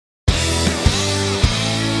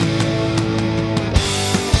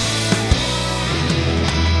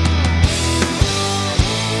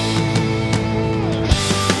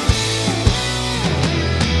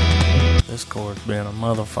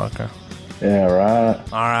motherfucker. Yeah, right.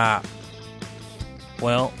 All right.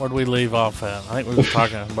 Well, where'd we leave off at? I think we were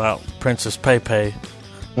talking about Princess Pepe.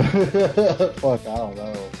 Fuck, I don't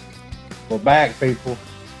know. We're back, people.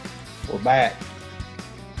 We're back.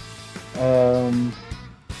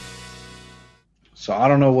 So I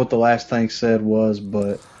don't know what the last thing said was,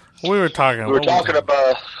 but we were talking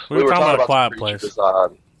about Quiet Place.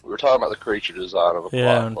 Design. We were talking about the creature design of a Quiet Place.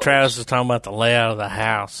 Yeah, and Travis was talking about the layout of the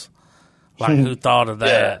house. Like, who thought of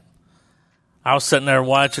that? I was sitting there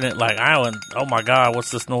watching it like, oh my God,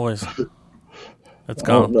 what's this noise? It's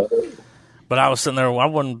gone. But I was sitting there, I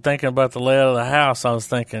wasn't thinking about the layout of the house. I was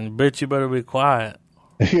thinking, bitch, you better be quiet.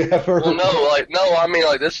 Yeah, well, no, I mean,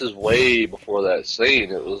 like, this is way before that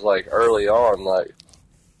scene. It was, like, early on, like,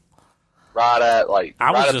 I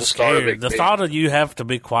was just scared. The thought of you have to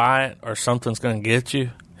be quiet or something's going to get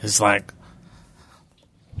you is like...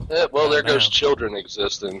 Yeah, well, there goes children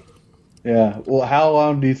existing. Yeah, well, how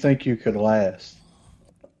long do you think you could last?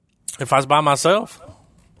 If I was by myself?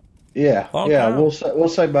 Yeah, we'll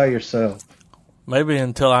say by yourself. Maybe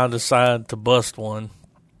until I decide to bust one.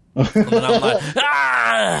 And then I'm like,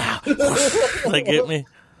 they get me.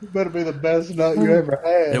 It better be the best nut you ever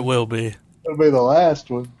had. It will be. It'll be the last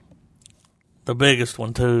one. The biggest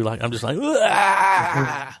one, too. Like, I'm just like,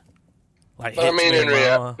 like, but I mean, in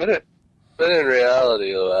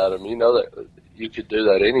reality, though, Adam, you know that you could do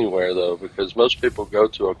that anywhere, though, because most people go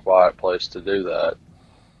to a quiet place to do that.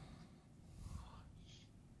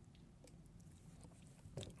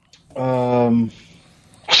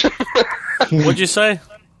 What'd you say?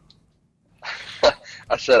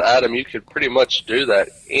 I said, Adam, you could pretty much do that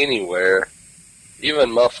anywhere,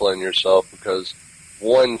 even muffling yourself, because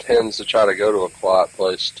one tends to try to go to a quiet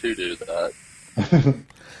place to do that.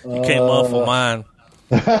 You can't muffle mine.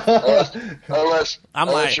 Unless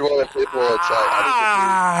you're one of the people that's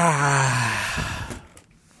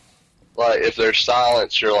like, if there's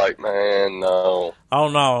silence, you're like, man, no. Oh,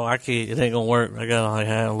 no, I can't. It ain't going to work. I got to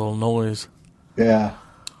have a little noise. Yeah.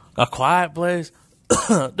 A quiet place?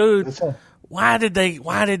 Dude, why did they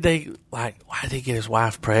get his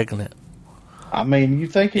wife pregnant? I mean, you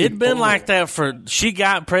think it'd been like that she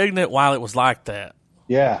got pregnant while it was like that.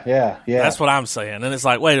 Yeah. That's what I'm saying. And it's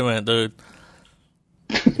like, wait a minute, dude.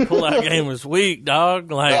 Pull-out game was weak,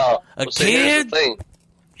 dog. Like, kid? Here's the thing.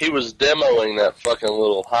 He was demoing that fucking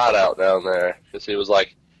little hideout down there because he was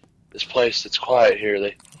like, this place, it's quiet here.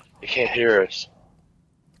 They can't hear us.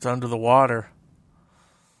 It's under the water.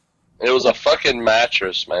 It was a fucking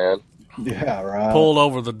mattress, man. Yeah, right. Pulled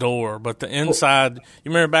over the door, but the inside.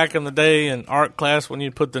 You remember back in the day in art class when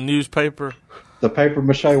you'd put the newspaper, the paper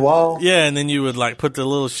mache wall. Yeah, and then you would like put the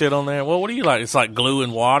little shit on there. Well, what do you like? It's like glue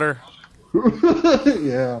and water.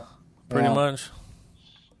 Yeah, pretty much.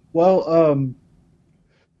 Well,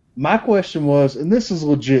 my question was, and this is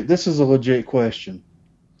legit. This is a legit question.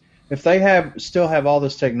 If they still have all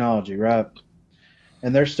this technology, right,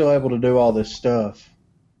 and they're still able to do all this stuff.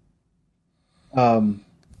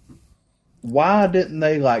 Why didn't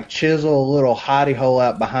they like chisel a little hidey hole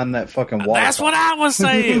out behind that fucking wall? That's what I was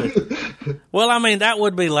saying. Well, I mean that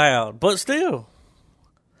would be loud, but still,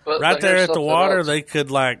 right there at the water, they could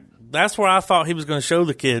like. That's where I thought he was going to show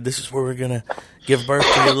the kid. This is where we're going to give birth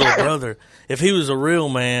to your little brother. If he was a real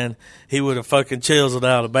man, he would have fucking chiseled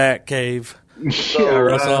out a bat cave. So,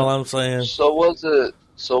 that's all I'm saying. So was it?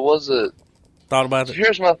 Thought about it.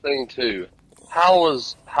 Here's my thing too. How were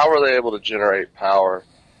they able to generate power?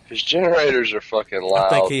 Because generators are fucking loud.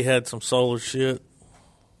 I think he had some solar shit.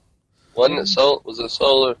 Wasn't it was it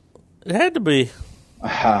solar? It had to be.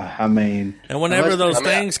 I mean, and whenever those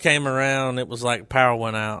things came around, it was like power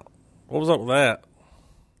went out. What was up with that?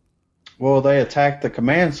 Well, they attacked the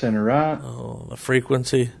command center, right? Oh, the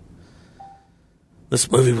frequency.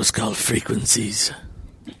 This movie was called Frequencies.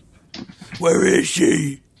 Where is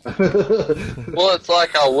she? Well, it's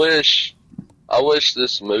like I wish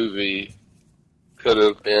this movie could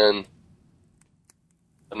have been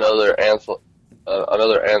another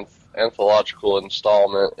anthological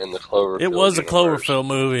installment in the Cloverfield. It was a universe. Cloverfield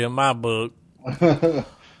movie in my book.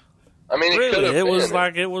 I mean, really, it was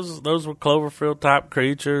like those were Cloverfield type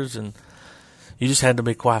creatures, and you just had to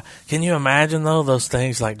be quiet. Can you imagine though those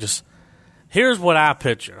things? Like, just here's what I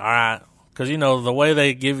picture. All right, because you know the way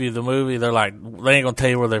they give you the movie, they're like they ain't gonna tell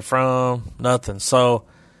you where they're from, nothing. So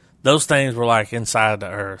those things were like inside the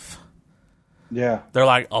earth. Yeah, they're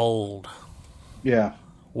like old. Yeah,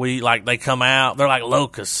 they come out. They're like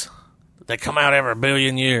locusts. They come out every 1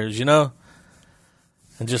 billion years, you know,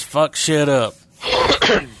 and just fuck shit up.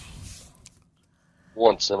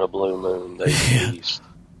 Once in a blue moon, they feast.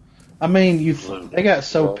 I mean, they got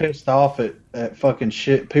so pissed off at fucking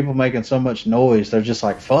shit, people making so much noise. They're just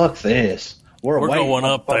like, fuck this. We're going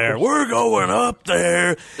up there. We're going up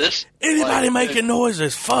there. Anybody making noise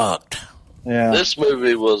is fucked. Yeah. This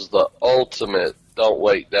movie was the ultimate "Don't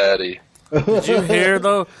Wake Daddy." Did you hear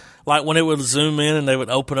though? Like when it would zoom in and they would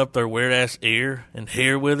open up their weird ass ear and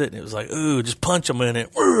hear with it, and it was like, ooh, just punch them in it.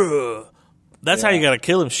 Ugh. That's how you got to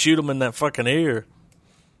kill him. Shoot them in that fucking ear.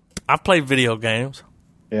 I played video games.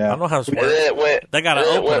 Yeah. I know how this works. And then it went. They got to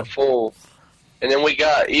open. It went full. And then we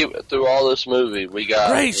got through all this movie. We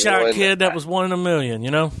got great shot, kid. That was 1 in a million.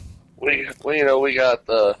 You know. We got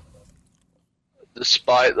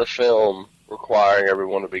despite the film requiring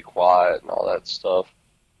everyone to be quiet and all that stuff,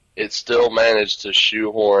 it still managed to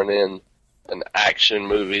shoehorn in an action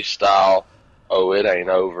movie style. Oh, it ain't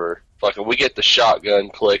over. Fucking, we get the shotgun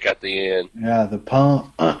click at the end. Yeah, the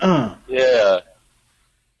pump. Yeah.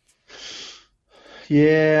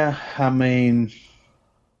 Yeah, I mean,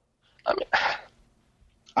 I'm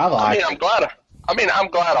glad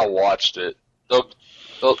I watched it. Don't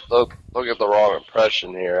get the wrong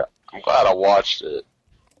impression here. I'm glad I watched it,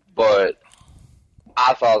 but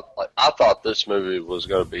I thought this movie was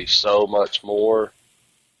going to be so much more.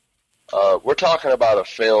 We're talking about a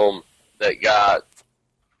film that got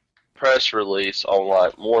press release on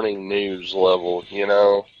like morning news level, you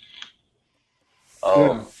know.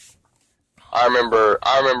 I remember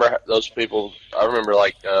those people. I remember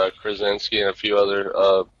like Krasinski and a few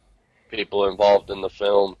other people involved in the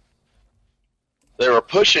film. They were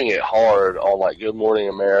pushing it hard on like Good Morning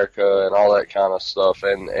America and all that kind of stuff,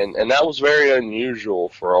 and that was very unusual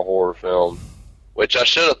for a horror film, which I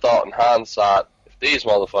should have thought in hindsight, if these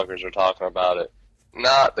motherfuckers are talking about it,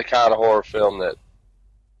 not the kind of horror film that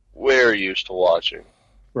we're used to watching.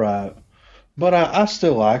 Right. But I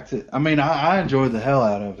still liked it. I mean, I enjoyed the hell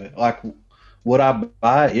out of it. Like, would I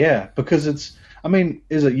buy it? Yeah, because is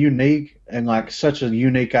it unique and like such a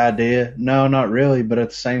unique idea? No, not really, but at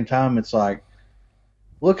the same time, it's like,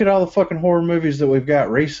 look at all the fucking horror movies that we've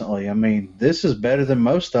got recently. I mean, this is better than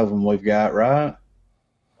most of them we've got, right?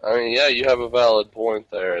 I mean, yeah, you have a valid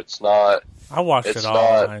point there. It's not. I watched it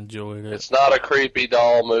all. I enjoyed it. It's not a creepy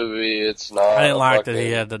doll movie. It's not. I didn't like that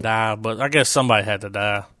he had to die, but I guess somebody had to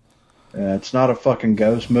die. Yeah, it's not a fucking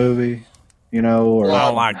ghost movie, you know. Or I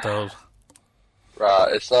don't like those.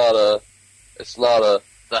 Right. It's not a.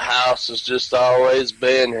 The house has just always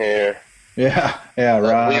been here. Yeah. Yeah.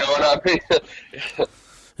 Right. You know what I mean?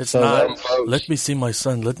 It's not. Let me see my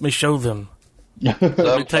son. Let me show them. Let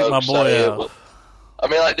me take my boy out. I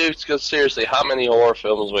mean, like, dude, because seriously, how many horror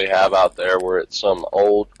films we have out there where it's some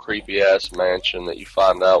old creepy ass mansion that you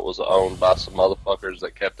find out was owned by some motherfuckers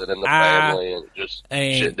that kept it in the family and just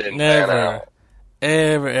shit didn't pan out.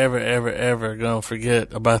 Ever gonna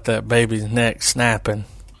forget about that baby's neck snapping.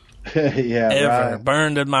 Yeah, ever. Right.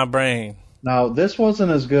 Burned in my brain. No, this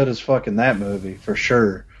wasn't as good as fucking that movie, for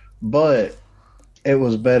sure. But it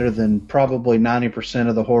was better than probably 90%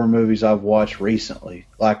 of the horror movies I've watched recently.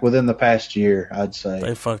 Like, within the past year, I'd say.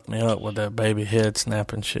 They fucked me up with that baby head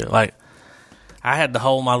snapping shit. Like, I had to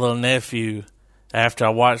hold my little nephew after I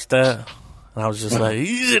watched that. And I was just like,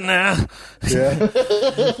 easy now. Yeah.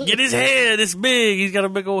 Get his head. It's big. He's got a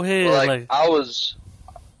big old head. Like, I was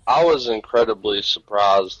incredibly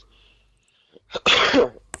surprised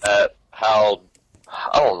at how,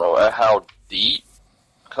 at how deep.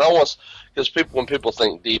 Because when people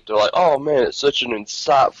think deep, they're like, oh man, it's such an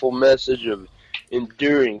insightful message of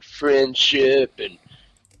enduring friendship and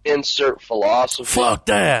insert philosophy. Fuck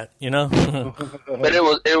that, you know. But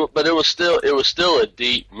it was still a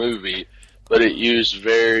deep movie, but it used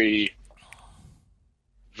very,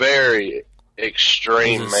 very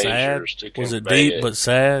extreme measures to convey it. Was it deep but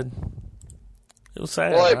sad? It was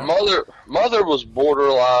sad. Well, like, right? Mother was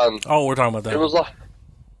borderline. Oh, we're talking about that. It was like,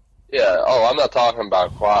 yeah. Oh, I'm not talking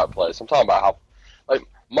about Quiet Place. I'm talking about how, like,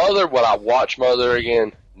 Mother. Would I watch Mother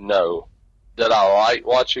again? No. Did I like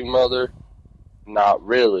watching Mother? Not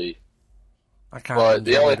really. But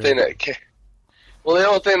the only thing that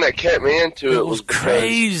kept me into it was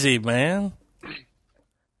crazy, man.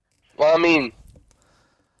 Well, I mean,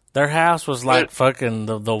 their house was like fucking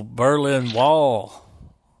the Berlin Wall.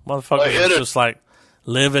 Motherfuckers was just like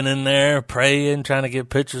living in there, praying, trying to get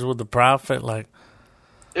pictures with the prophet. Like,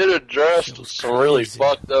 it addressed some really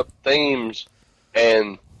fucked up themes,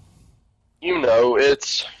 and you know,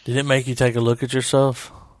 it's. Did it make you take a look at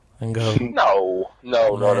yourself and go? No.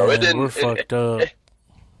 It didn't. We're fucked up. It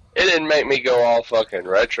didn't make me go all fucking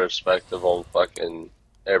retrospective on fucking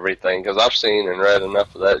everything, because I've seen and read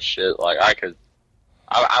enough of that shit. Like,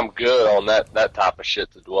 I'm good on that type of shit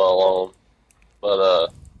to dwell on.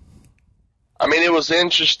 But I mean, it was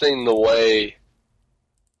interesting the way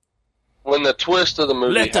when the twist of the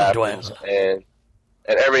movie happens and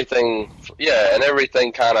everything, and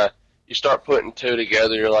everything kind of, you start putting two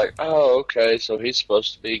together. You're like, oh, okay, so he's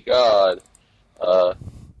supposed to be God.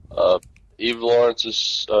 Eve Lawrence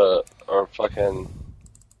is, or fucking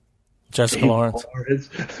Jessica Lawrence.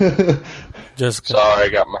 Jessica. Sorry,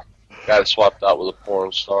 got it swapped out with a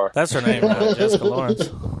porn star. That's her name, right? Jessica Lawrence.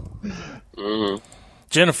 Mm-hmm.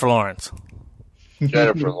 Jennifer Lawrence.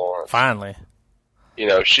 Jennifer Lawrence. Finally. You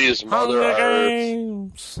know, she's Mother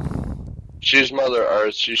Earth. She's Mother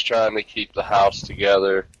Earth. She's trying to keep the house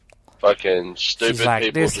together. Fucking stupid like,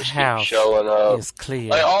 people this just house keep showing up. Is clear.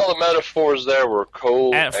 Like, all the metaphors there were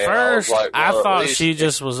cool. At first, I thought she least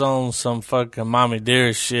just was on some fucking Mommy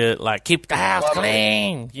Dearest shit, like keep the house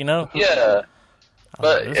clean, you know? Yeah,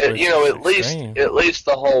 but at least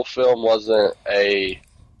the whole film wasn't a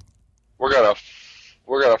we're gonna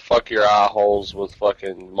fuck your eye holes with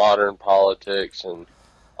fucking modern politics and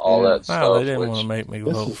all that stuff. No, they didn't want to make me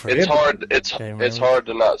vote for it. It's hard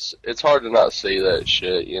to not see that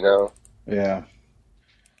shit, you know. Yeah.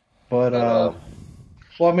 But well,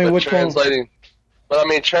 I mean, which translating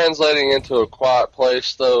into A Quiet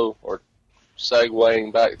Place though, or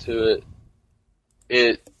segueing back to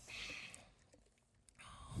it,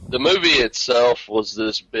 the movie itself was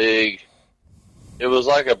this big. It was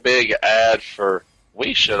like a big ad for,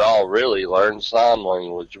 we should all really learn sign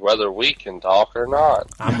language, whether we can talk or not.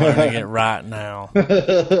 I'm learning it right now.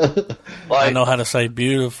 I know how to say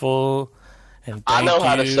beautiful and thank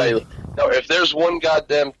how to you. say. No, if there's one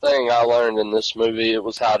goddamn thing I learned in this movie, it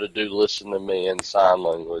was how to do listen to me in sign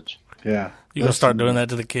language. Yeah. You gonna start doing that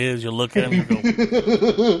to the kids? You'll look at them and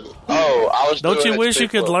go, oh, I was. Don't you wish you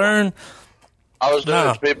could learn? I was doing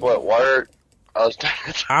it to people at work.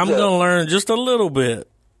 I'm gonna learn just a little bit.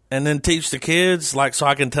 And then teach the kids, like, so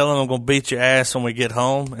I can tell them I'm going to beat your ass when we get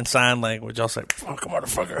home in sign language. I'll say, fuck,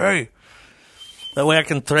 motherfucker, hey. That way I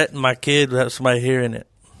can threaten my kid without somebody hearing it.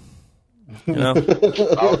 You know?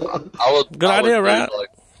 Good idea, right?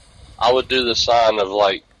 I would do the sign of,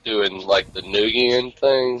 like, doing, like, the noogie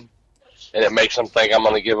thing, and it makes them think I'm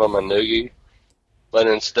going to give them a noogie. But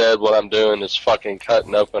instead, what I'm doing is fucking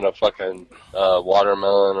cutting open a fucking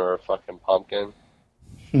watermelon or a fucking pumpkin.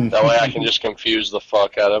 That way I can just confuse the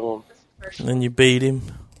fuck out of him. And then you beat him.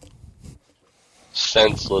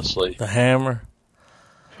 Senselessly. The hammer.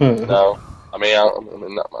 No. I mean, I'm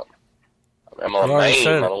on a main.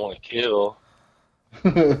 I don't want to kill.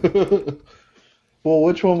 Well,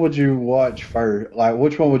 which one would you watch first? Like,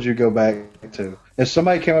 which one would you go back to? If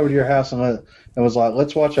somebody came over to your house and was like,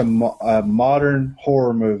 let's watch a modern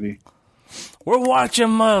horror movie. We're watching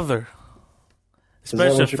Mother.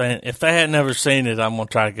 Especially if they had never seen it, I'm going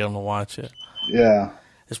to try to get them to watch it. Yeah.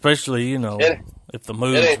 Especially, you know, if the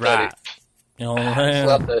mood's right. You know what I'm saying?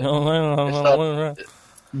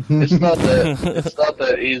 It's not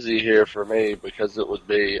that easy here for me, because it would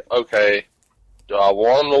be, okay, do I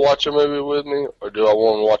want them to watch a movie with me, or do I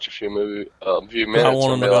want them to watch a few minutes? I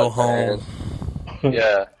want them to go home.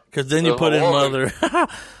 Yeah. Because then you put in Mother.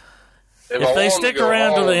 If they stick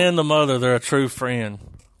around to the end of Mother, they're a true friend.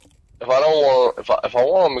 If I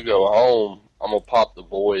want them to go home, I'm gonna pop The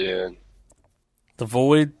Void in. The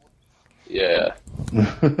Void? Yeah.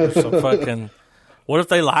 So fucking. What if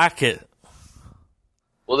they like it?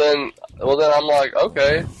 Well then I'm like,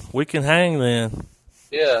 okay. We can hang then.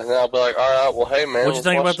 Yeah, and I'll be like, all right, well, hey man. What you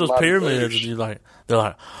think about those pyramids? And they're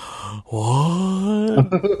like,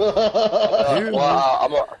 what?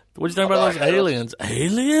 What you think about those aliens?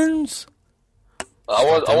 Aliens? I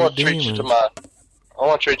want to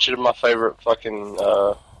treat you to my favorite fucking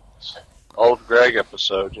old Greg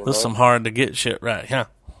episode. You know? Some hard to get shit right, huh?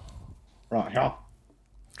 Right, yeah.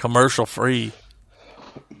 Commercial free.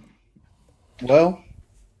 Well,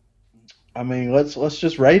 I mean, let's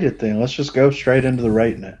just rate it then. Let's just go straight into the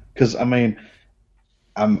rating it, because I mean,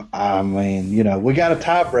 you know, we got a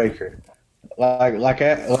tiebreaker.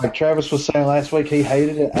 Like Travis was saying last week, he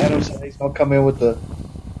hated it. Adam said he's gonna come in with the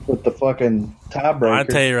fucking tiebreaker. I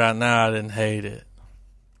tell you right now, I didn't hate it.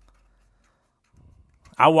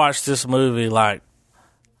 I watched this movie like,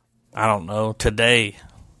 I don't know, today.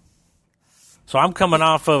 So I'm coming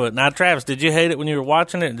off of it. Now, Travis, did you hate it when you were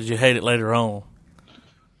watching it, or did you hate it later on?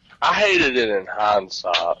 I hated it in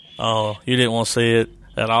hindsight. Oh, you didn't want to see it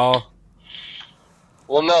at all?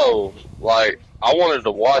 Well, no. Like, I wanted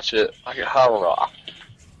to watch it. I don't know.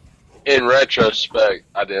 In retrospect,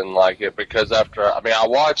 I didn't like it because I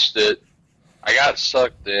watched it, I got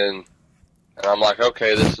sucked in, and I'm like,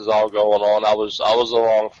 okay, this is all going on. I was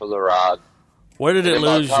along for the ride. Where did it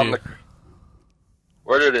lose you?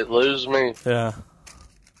 Where did it lose me? Yeah.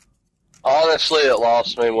 Honestly, it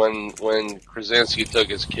lost me when Krasinski took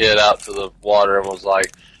his kid out to the water and was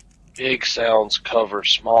like, big sounds cover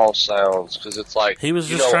small sounds, because it's like he was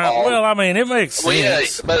just trying. Well, I mean, it makes sense. Well, yeah,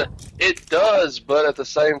 but it does. But at the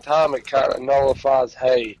same time, it kind of nullifies.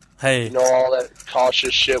 Hey, you know, all that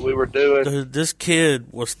cautious shit we were doing. Dude, this kid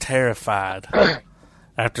was terrified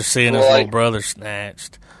after seeing his little brother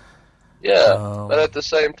snatched. Yeah, but at the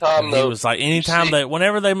same time, though, he was like,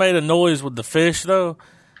 whenever they made a noise with the fish, though,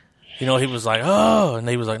 you know, he was like, oh, and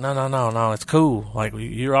he was like, no, it's cool. Like,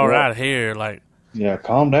 you're all right here. Like, yeah,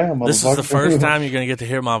 calm down, motherfucker. This is the first time you're going to get to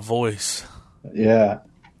hear my voice. Yeah.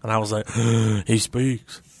 And I was like, he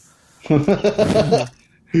speaks.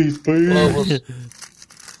 He speaks.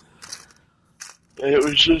 It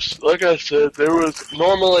was just, like I said,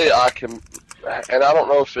 normally I can, and I don't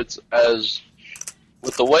know if it's as,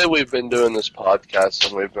 with the way we've been doing this podcast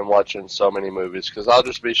and we've been watching so many movies, because I'll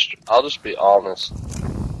just be honest.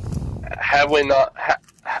 Have we not,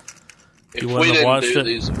 if we didn't do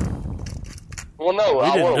these... Well,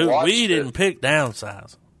 no, we didn't pick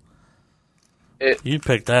downsize. You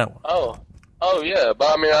picked that one. Oh, yeah.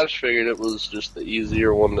 But, I mean, I just figured it was just the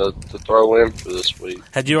easier one to throw in for this week.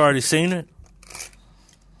 Had you already seen it?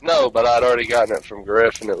 No, but I'd already gotten it from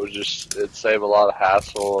Griff, and it'd save a lot of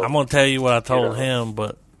hassle. I'm going to tell you what I told him,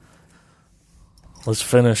 but let's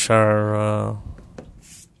finish our,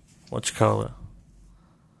 what you call it?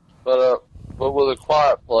 But with A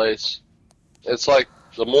Quiet Place, it's like,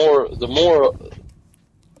 the more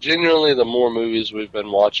movies we've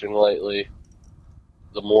been watching lately,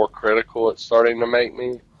 the more critical it's starting to make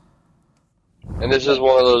me. And this is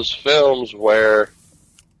one of those films where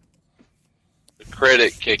the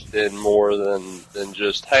critic kicked in more than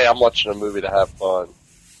just, hey, I'm watching a movie to have fun.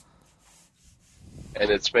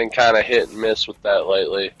 And it's been kind of hit and miss with that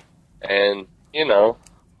lately. And, you know.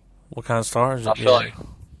 What kind of stars? I feel like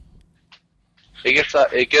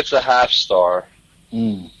it gets a half star.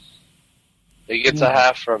 Mm. It gets a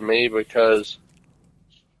half from me because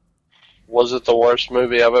was it the worst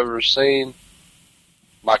movie I've ever seen?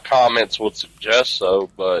 My comments would suggest so,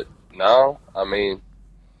 but no. I mean,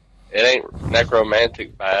 it ain't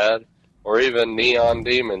Necromantic bad, or even Neon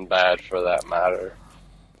Demon bad for that matter.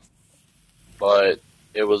 But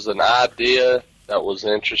it was an idea that was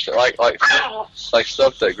interesting, like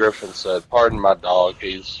stuff that Griffin said. Pardon my dog,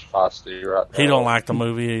 he's feisty right now. He don't like the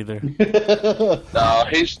movie either.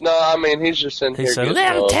 I mean, he's just in here. He said,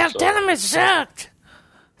 tell him it sucked.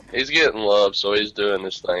 He's getting love, so he's doing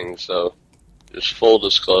this thing. So, just full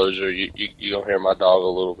disclosure, you gonna hear my dog a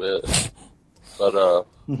little bit, but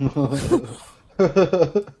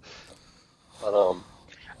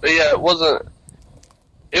yeah, it wasn't.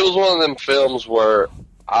 It was one of them films where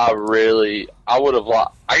I would have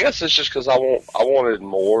liked. I guess it's just because I wanted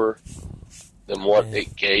more than what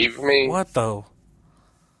it gave me. What though?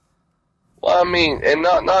 Well, I mean, and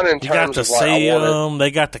not in terms of you got to see them.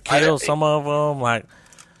 They got to kill some of them, like.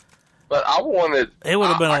 But I wanted. It would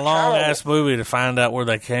have been a long ass movie to find out where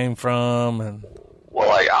they came from, and. Well,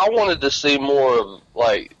 like I wanted to see more of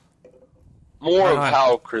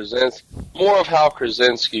how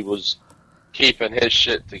Krasinski was keeping his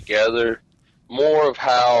shit together. More of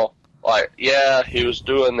how, like, yeah, he was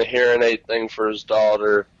doing the hearing aid thing for his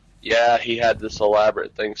daughter. Yeah, he had this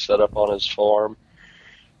elaborate thing set up on his farm.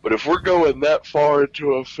 But if we're going that far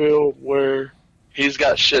into a film where he's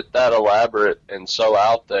got shit that elaborate and so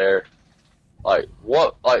out there,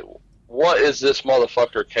 what is this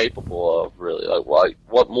motherfucker capable of, really? Like,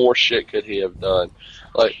 what more shit could he have done?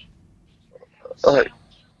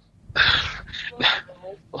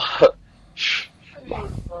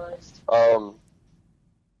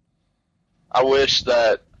 I wish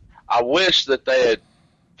that they had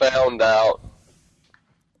found out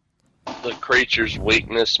the creature's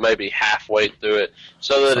weakness maybe halfway through it,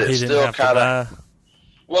 so that it still kind of.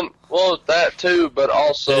 Well, that too, but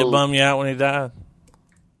also. Did it bum you out when he died?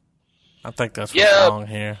 I think that's what's wrong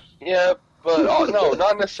here. Yeah, but no,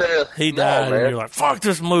 not necessarily. He died, and you're like, "Fuck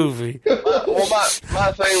this movie."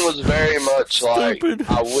 My thing was very much like,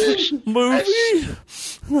 I wish movie.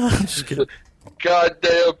 No, I'm just kidding.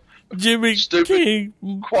 Goddamn. Jimmy stupid King.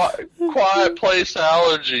 Quiet Place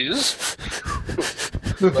allergies.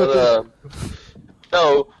 But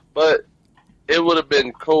no, but it would have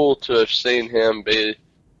been cool to have seen him be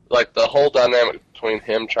like the whole dynamic between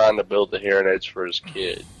him trying to build the hearing aids for his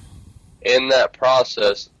kid. In that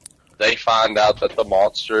process, they find out that the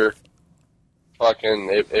monster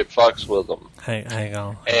it fucks with them. Hey, hang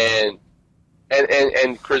on.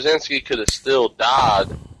 And Krasinski could have still died,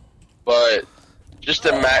 but just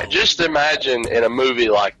imagine in a movie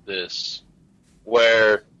like this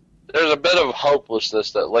where there's a bit of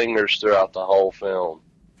hopelessness that lingers throughout the whole film.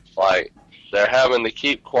 Like, they're having to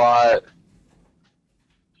keep quiet.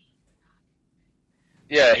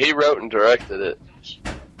 Yeah, he wrote and directed it.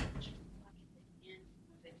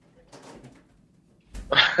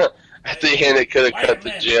 At the end, it could have cut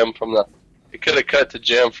to Jim from the. It could have cut to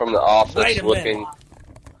Jim from the office looking.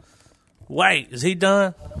 Wait, is he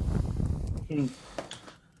done?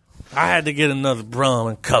 I had to get another rum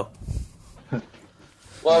and coke.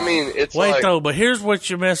 Well, I mean, it's Wait like, though, but here's what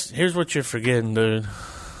you missed. Here's what you're forgetting, dude.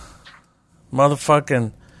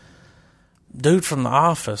 Motherfucking dude from The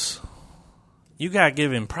Office. You gotta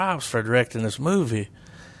give him props for directing this movie.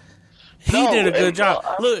 He did a good job.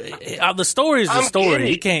 Look, the story is the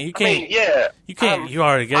story. You can't. You can't. I mean, yeah. You can't. You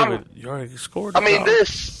already gave it. You already scored. I mean,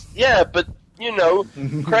 but you know,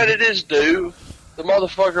 credit is due. The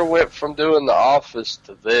motherfucker went from doing The Office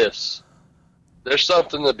to this. There's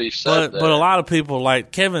something to be said there. But a lot of people,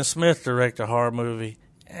 like Kevin Smith, direct a horror movie.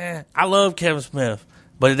 I love Kevin Smith,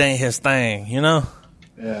 but it ain't his thing, you know?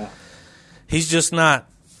 Yeah. He's just not.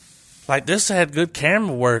 Like, this had good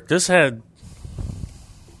camera work. This had,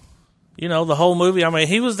 you know, the whole movie. I mean,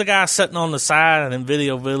 he was the guy sitting on the side in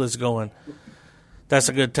Video Village going, that's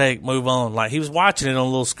a good take, move on. Like, he was watching it on a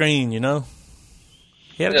little screen, you know?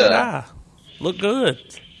 He had a good eye. Looked good.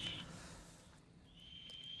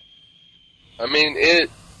 I mean,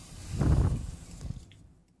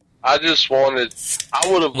 I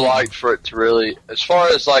would have liked for it to really, as far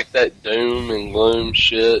as like that doom and gloom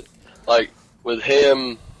shit, like with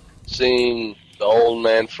him seeing the old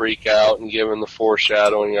man freak out and giving the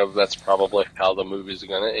foreshadowing of that's probably how the movie's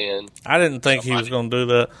going to end. I didn't think he was going to do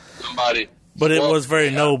that. But it was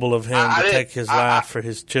very noble of him to take his life for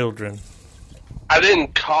his children. I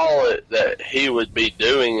didn't call it that he would be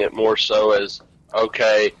doing it, more so as,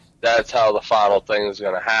 okay, that's how the final thing is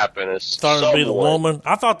going to happen. It's thought it would be the woman.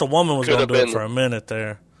 I thought the woman was going to do it for a minute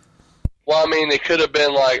there. Well, I mean, it could have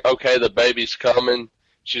been like, okay, the baby's coming.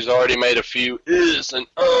 She's already made a few is and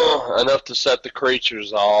enough to set the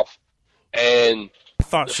creatures off. And I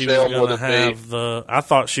thought she was going to have the. I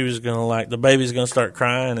thought she was going to like the baby's going to start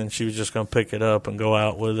crying, and she was just going to pick it up and go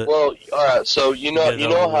out with it. Well, all right. So you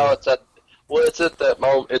know how it's at. Well, it's at that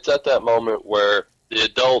moment. It's at that moment where the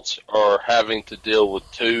adults are having to deal with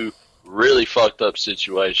two really fucked up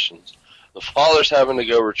situations. The father's having to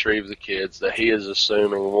go retrieve the kids that he is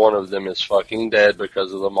assuming one of them is fucking dead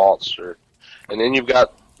because of the monster. And then you've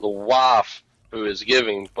got the wife who is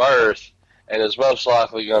giving birth and is most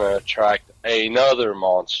likely going to attract another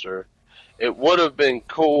monster. It would have been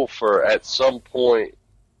cool for at some point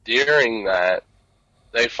during that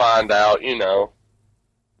they find out, you know,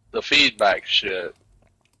 the feedback shit.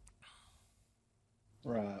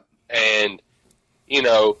 Right. And, you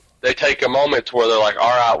know, they take a moment to where they're like, all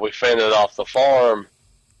right, we fended off the farm.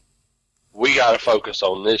 We got to focus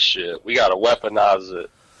on this shit. We got to weaponize it.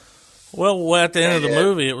 Well, at the end of the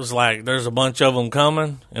movie, it was like, there's a bunch of them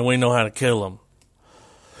coming, and we know how to kill them.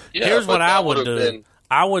 Yeah, here's what I would do.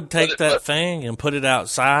 I would take that thing and put it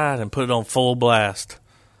outside and put it on full blast.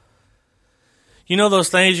 You know those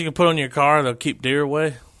things you can put on your car that'll keep deer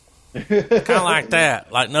away? Kind of like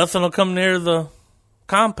that. Like, nothing will come near the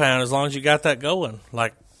compound as long as you got that going.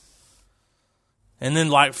 Like, and then,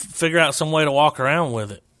 like, figure out some way to walk around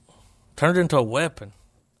with it. Turn it into a weapon.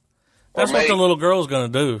 That's what the little girl's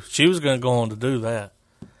going to do. She was going to go on to do that.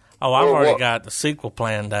 Oh, I've already got the sequel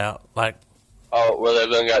planned out. Like, oh, where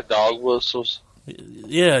they've done got dog whistles?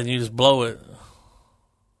 Yeah, and you just blow it.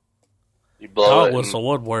 You blow dog whistle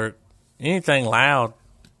would work. Anything loud.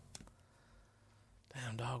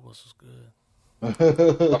 Damn, dog whistle's good.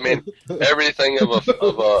 I mean, everything of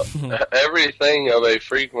a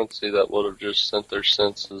frequency that would have just sent their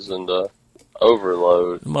senses into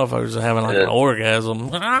overload. The motherfuckers are having like an orgasm.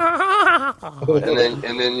 and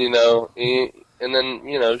then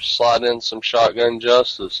you know, slide in some shotgun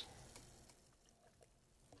justice.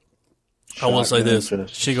 I will say this: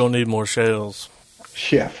 she gonna need more shells.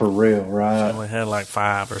 Yeah, for real, right? She only had like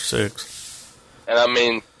 5 or 6. And I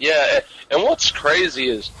mean, yeah. And what's crazy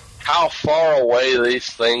is how far away these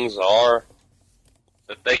things are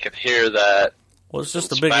that they could hear that. Well, it's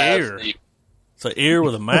just a big ear. It's an ear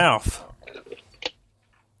with a mouth.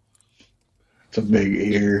 It's a big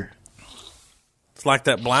ear. It's like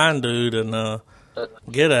that blind dude in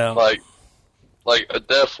Get Out. Like a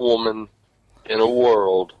deaf woman in a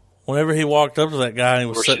world. Whenever he walked up to that guy and he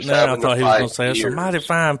was sitting there, I thought he was going to say, "It's a mighty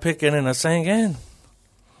fine picking and a singing."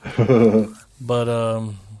 But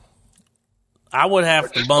I would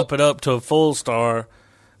have to bump it up to a full star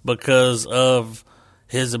because of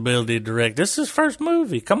his ability to direct. This is his first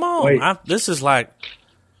movie. Come on. This is like,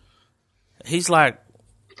 he's like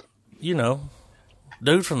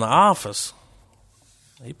dude from The Office.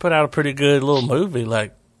 He put out a pretty good little movie.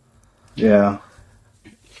 Like, yeah.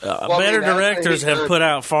 Better directors have put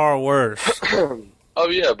out far worse. Oh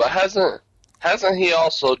yeah, but hasn't he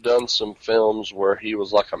also done some films where he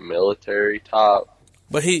was like a military type?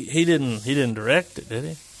 But he didn't direct it, did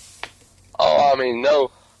he? Oh, I mean,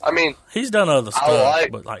 no. I mean, he's done other stuff,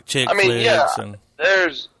 but like chick flicks yeah, and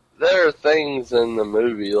there are things in the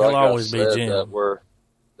movie, like I said, that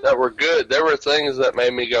were good. There were things that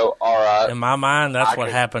made me go, all right. In my mind, that's what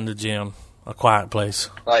happened to Jim, A Quiet Place.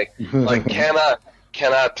 Like can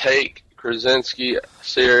I take Krasinski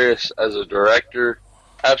serious as a director?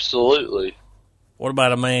 Absolutely. What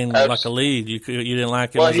about a main like a lead? You didn't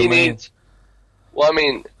like him as a main? Well, I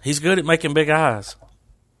mean, he's good at making big eyes.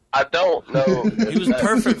 I don't know. He was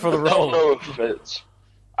perfect for the role.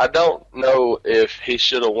 I don't know if he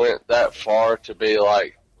should have went that far to be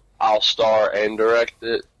like, I'll star and direct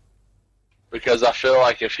it. Because I feel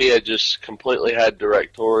like if he had just completely had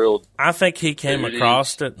directorial, I think he came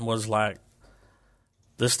across it and was like,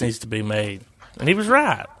 "This needs to be made," and he was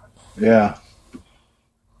right. Yeah,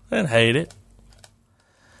 I didn't hate it.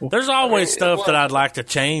 There's always stuff that I'd like to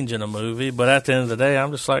change in a movie, but at the end of the day,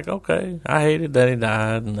 I'm just like, okay, I hated that he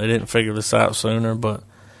died and they didn't figure this out sooner, but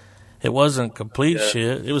it wasn't complete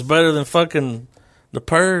shit. It was better than fucking The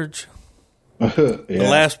Purge. The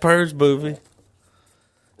last Purge movie.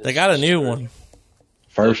 They got a new one.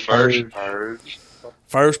 First Purge.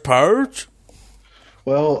 First Purge?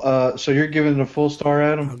 Well, so you're giving it a full star,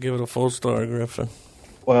 Adam? I'll give it a full star, Griffin.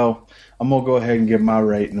 Well, I'm going to go ahead and give my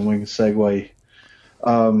rating and we can segue.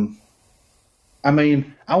 I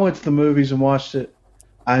mean, I went to the movies and watched it.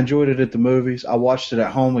 I enjoyed it at the movies. I watched it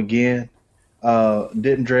at home again.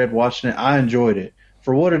 Didn't dread watching it. I enjoyed it.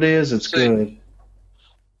 For what it is, it's good.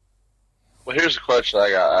 Well, here's a question I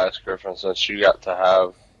got to ask, Griffin, since you got to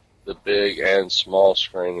have the big and small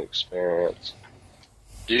screen experience.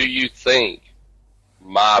 Do you think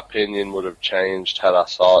my opinion would have changed had I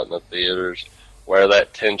saw it in the theaters, where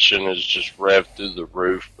that tension is just revved through the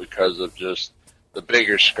roof because of just the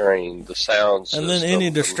bigger screen, the sound system, and then any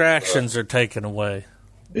distractions are taken away?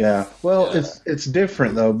 Yeah. Well, it's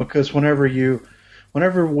different though, because whenever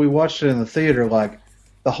we watched it in the theater, like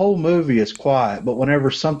the whole movie is quiet, but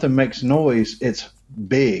whenever something makes noise, it's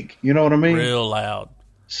big. You know what I mean? Real loud.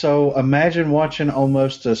 So imagine watching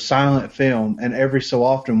almost a silent film, and every so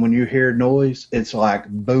often when you hear noise, it's like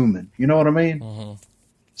booming. You know what I mean? Mm-hmm.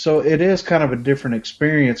 So it is kind of a different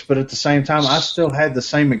experience, but at the same time, I still had the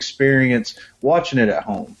same experience watching it at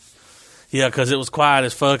home. Yeah, because it was quiet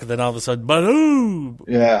as fuck, and then all of a sudden, boom!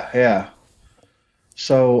 Yeah.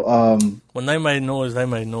 So when they made noise, they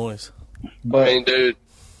made noise. But, I mean, dude,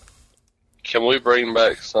 can we bring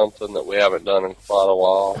back something that we haven't done in quite a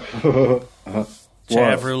while?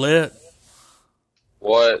 Trav Roulette.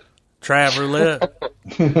 What? Trav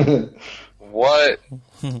Roulette. What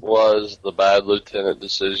was the bad lieutenant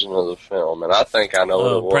decision of the film? And I think I know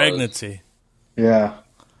what it was. Pregnancy. Yeah.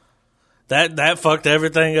 That fucked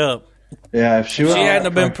everything up. Yeah, if she hadn't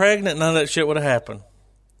have been pregnant, none of that shit would have happened.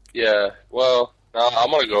 Yeah, well, no,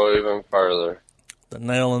 I'm going to go even further. The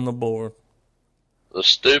nail in the board. The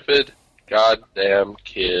stupid goddamn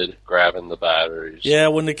kid grabbing the batteries. Yeah,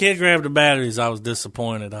 when the kid grabbed the batteries, I was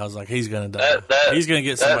disappointed. I was like, he's going to die. He's going to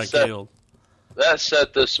get somebody killed. That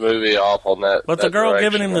set this movie off on that. But the girl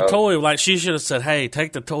giving him the toy, like, she should have said, hey,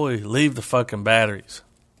 take the toy, leave the fucking batteries.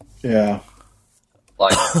 Yeah.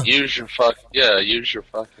 Like, use your fucking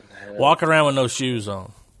head. Walking around with no shoes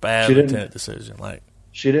on. Bad lieutenant decision. Like,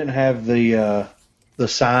 she didn't have the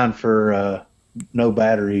sign for no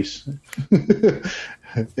batteries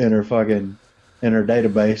in her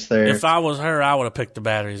database there. If I was her, I would have picked the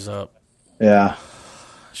batteries up. Yeah.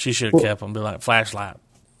 She should have kept them. Be like, flashlight.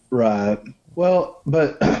 Right. Well,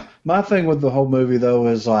 but my thing with the whole movie, though,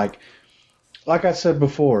 is like I said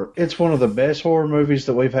before, it's one of the best horror movies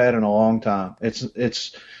that we've had in a long time.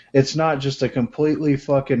 It's not just a completely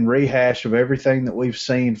fucking rehash of everything that we've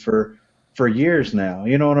seen for years now.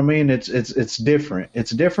 You know what I mean? It's different.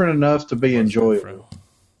 It's different enough to be enjoyable.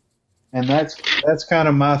 And that's kind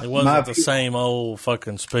of my. It wasn't the same old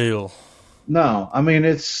fucking spiel. No, I mean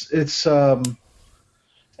it's.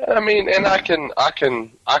 I mean, and I can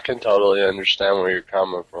totally understand where you're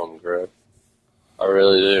coming from, Griff. I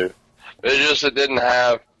really do. It didn't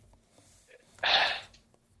have.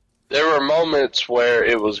 There were moments where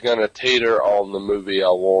it was going to teeter on the movie I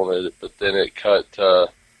wanted, but then it cut to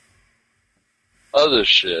other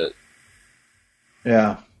shit.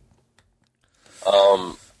 Yeah.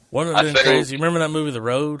 Wasn't it crazy? Remember that movie, The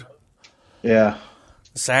Road? Yeah.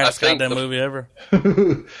 The saddest goddamn movie ever.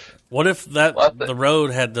 What if the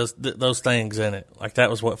road had those things in it? Like that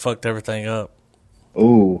was what fucked everything up.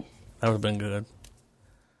 Ooh. That would have been good.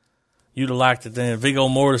 You'd have liked it then. Viggo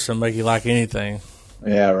Mortensen make you like anything.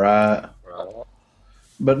 Yeah, right.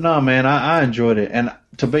 But no, man, I enjoyed it. And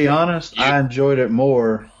to be honest, I enjoyed it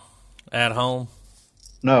more at home.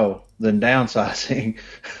 No, than downsizing.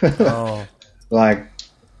 Oh. Like,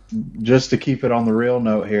 just to keep it on the real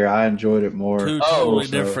note here, I enjoyed it more. Two totally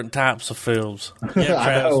different types of films. Yeah,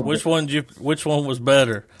 Travis, which one was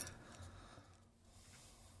better?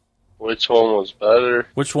 Which one was better?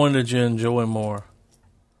 Which one did you enjoy more?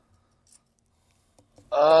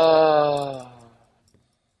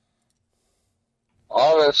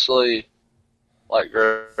 Honestly, like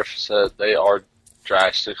Griff said, they are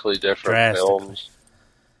drastically different films.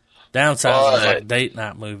 Downsizing is like a date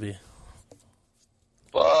night movie.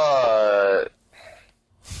 But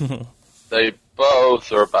they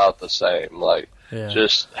both are about the same. Like,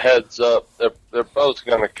 just heads up, they're both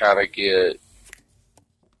going to kind of get...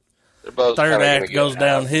 They're both third act goes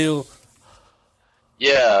downhill.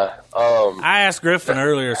 Yeah. I asked Griffin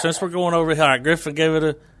earlier, since we're going over here, Griffin gave it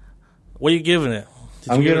a... What are you giving it?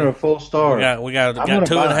 I'm giving it a full star. We got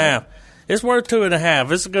 2.5. It's worth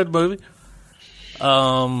 2.5. It's a good movie.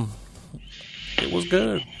 It was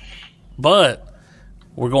good. But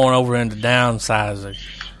we're going over into downsizing.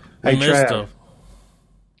 Hey,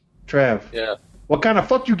 Trav. Yeah. What kind of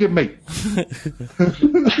fuck you give me?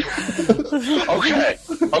 Okay.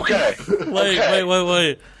 Wait. No,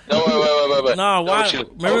 wait. No, why?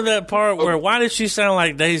 Remember that part where, why did she sound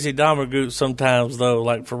like Daisy Domergut sometimes, though?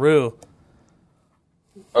 Like, for real.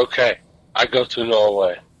 Okay. I go to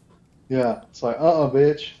Norway. Yeah. It's like,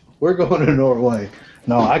 bitch. We're going to Norway.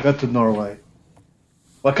 No, I go to Norway.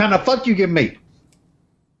 What kind of fuck you give me?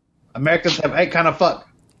 Americans have 8 kind of fuck.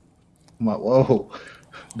 I'm like, whoa.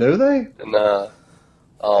 Do they? And,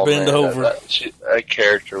 Bend over. That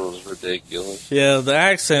character was ridiculous. Yeah, the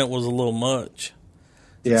accent was a little much.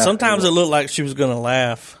 Yeah. Sometimes it looked like she was going to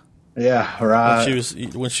laugh. Yeah, right.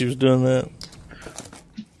 When she was doing that.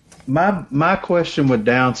 My question with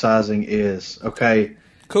downsizing is, okay.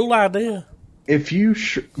 Cool idea. If you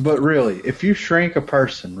shrink a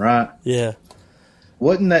person, right? Yeah.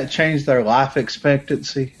 Wouldn't that change their life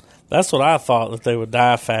expectancy? That's what I thought, that they would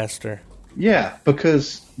die faster. Yeah,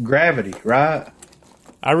 because gravity, right?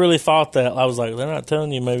 I really thought that. I was like, they're not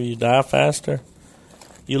telling you maybe you die faster?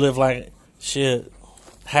 You live like, shit,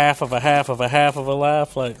 half of a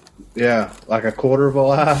life? Like, yeah, like a quarter of a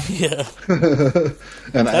life? Yeah.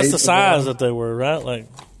 That's the size that they were, right? Like,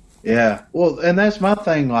 yeah. Well, and that's my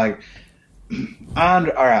thing, like, all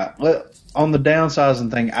right, on the downsizing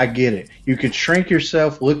thing, I get it. You could shrink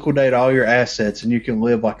yourself, liquidate all your assets, and you can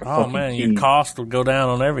live like a fucking king. Your cost would go down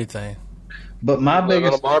on everything. But my live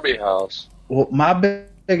in a Barbie house. Well, my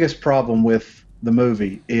biggest problem with the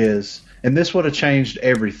movie is, and this would have changed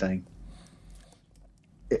everything,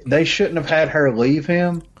 they shouldn't have had her leave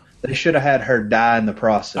him. They should have had her die in the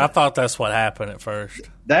process. I thought that's what happened at first.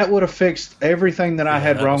 That would have fixed everything that I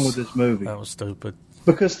had wrong with this movie. That was stupid.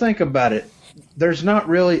 Because think about it. There's not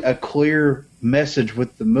really a clear message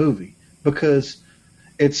with the movie because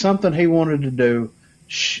it's something he wanted to do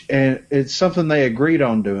and it's something they agreed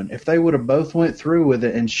on doing. If they would have both went through with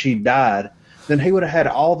it and she died, then he would have had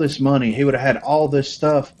all this money. He would have had all this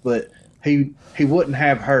stuff, but he wouldn't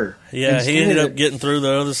have her. Yeah, instead, he ended up getting through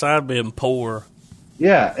the other side being poor.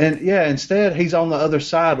 Yeah, instead he's on the other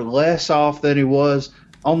side less off than he was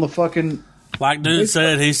on the fucking... Like dude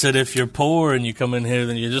said, he said, if you're poor and you come in here,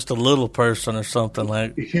 then you're just a little person or something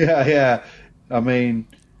like. Yeah. I mean,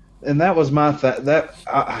 and that was my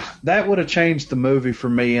that would have changed the movie for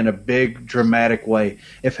me in a big dramatic way.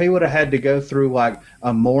 If he would have had to go through like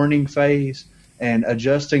a mourning phase and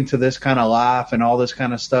adjusting to this kind of life and all this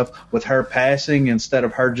kind of stuff with her passing instead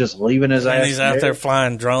of her just leaving his ass. And he's out there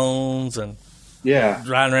flying drones and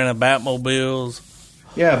riding around in Batmobiles.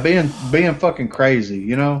 Yeah, being fucking crazy,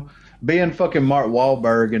 you know. Being fucking Mark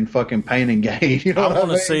Wahlberg and fucking Pain and Gain. You know I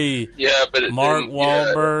want to see Mark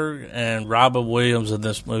Wahlberg and Robin Williams in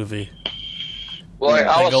this movie. Well,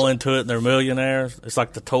 they go into it and they're millionaires. It's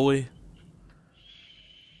like the toy.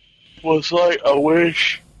 Well, it's like, I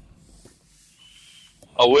wish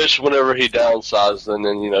whenever he downsized and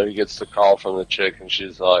then, he gets the call from the chick and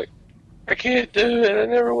she's like, I can't do it. I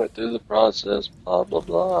never went through the process, blah, blah,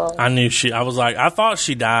 blah. I thought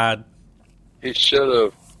she died. He should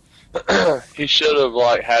have. He should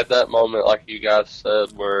have had that moment like you guys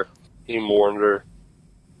said where he mourned her,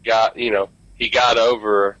 he got over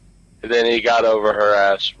her, and then he got over her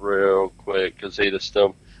ass real quick because he'd have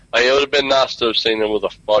still it would have been nice to have seen him with a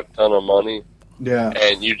fuck ton of money. Yeah,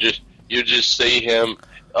 and you just see him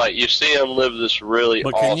like you see him live this really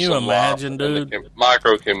But awesome can you imagine, life in the dude?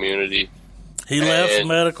 micro community. He left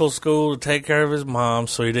medical school to take care of his mom,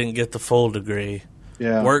 so he didn't get the full degree.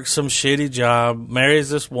 Yeah. Works some shitty job, marries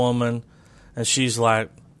this woman, and she's like,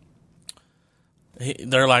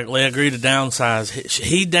 they're like, they agree to downsize.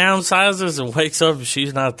 He downsizes and wakes up and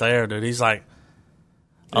she's not there, dude. He's like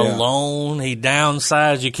alone. He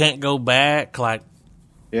downsized. You can't go back. Like,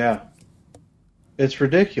 yeah. It's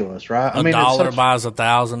ridiculous, right? I mean, $1 buys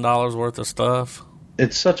 $1,000 worth of stuff.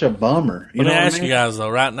 It's such a bummer. Let me ask you guys, though,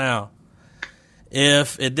 right now.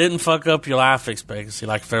 If it didn't fuck up your life expectancy,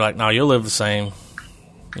 like if they're like, no, you'll live the same.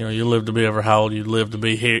 You know, you'll live to be ever how old you live to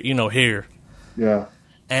be here, here. Yeah.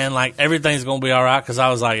 And, like, everything's going to be all right because I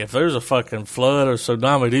was like, if there's a fucking flood or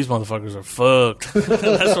tsunami, these motherfuckers are fucked.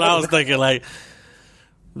 That's what I was thinking. Like,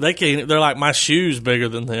 they're like my shoes bigger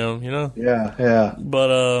than them, you know? Yeah, yeah.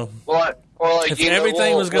 But, like, if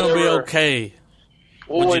everything was going to be okay,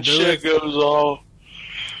 when shit goes off,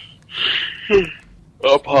 I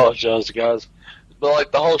apologize, guys. But,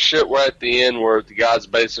 like, the whole shit we're at the end where the guy's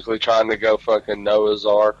basically trying to go fucking Noah's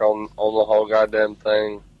Ark on the whole goddamn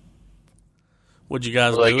thing. Would you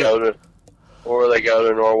guys Or they go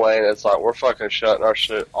to Norway and it's like, we're fucking shutting our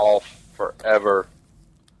shit off forever.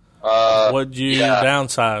 Would you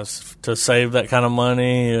downsize to save that kind of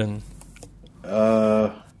money? And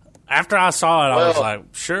after I saw it, I was like,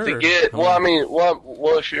 sure. If you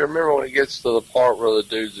remember when it gets to the part where the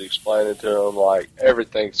dude's explaining to him, like,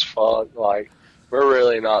 everything's fucked, like, we're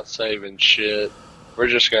really not saving shit. We're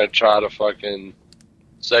just going to try to fucking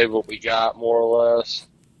save what we got, more or less.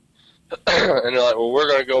 And they're like, well, we're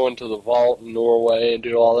going to go into the vault in Norway and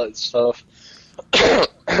do all that stuff.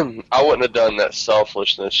 I wouldn't have done that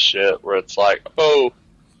selflessness shit where it's like, oh,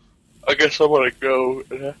 I guess I want to go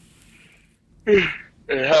and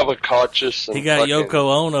have a conscience. And he got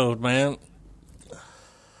Yoko Ono, man.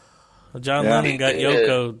 John Lennon got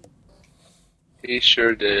Yoko. He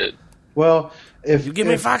sure did. Well, if you give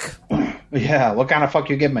me fuck, yeah, what kind of fuck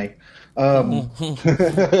you give me?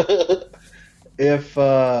 If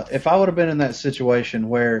I would have been in that situation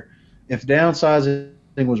where if downsizing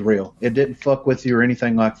was real, it didn't fuck with you or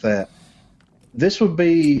anything like that, this would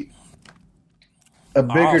be a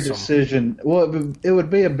bigger decision. Well, it would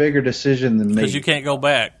be a bigger decision than me because you can't go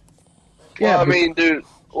back. Yeah, well, I mean, dude.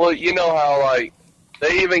 Well, you know how like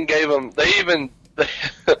they even gave them.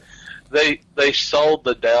 They sold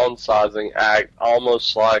the downsizing act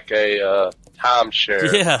almost like a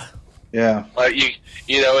timeshare. Yeah. Yeah. Like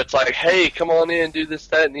you know, it's like, hey, come on in, do this,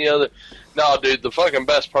 that, and the other. No, dude, the fucking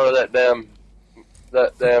best part of that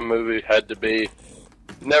damn movie had to be,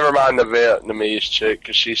 never mind the Vietnamese chick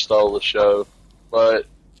because she stole the show, but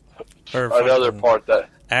another part that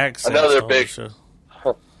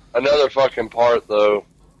another fucking part though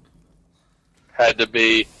had to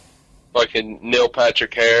be fucking Neil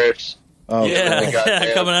Patrick Harris. Oh,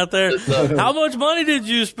 yeah, coming out there. How much money did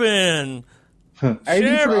you spend?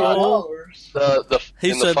 $83.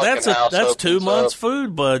 He said that's 2 months'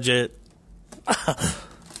 food budget.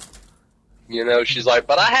 You know, she's like,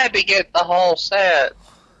 but I had to get the whole set.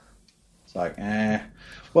 It's like,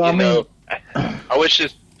 Well, I mean, I wish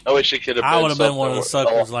it could have been. I would have been one of the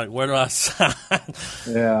suckers. Like, where do I sign?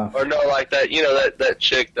 Yeah. Or no, like that. You know, that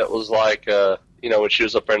chick that was like, you know, when she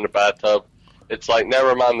was up there in the bathtub. It's like,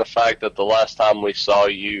 never mind the fact that the last time we saw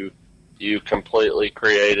you, you completely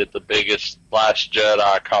created the biggest Last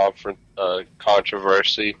Jedi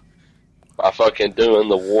controversy by fucking doing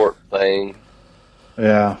the warp thing.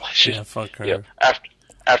 Yeah. Yeah, fuck her. Yeah,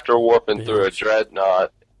 after warping through a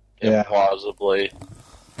dreadnought implausibly,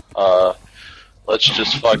 let's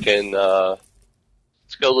just fucking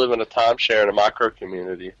let's go live in a timeshare in a micro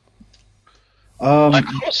community. I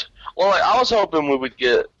was hoping we would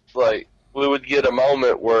get a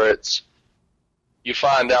moment where it's you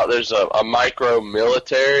find out there's a micro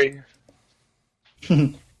military.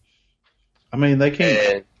 I mean, they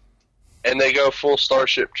can't. And they go full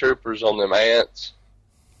Starship Troopers on them ants.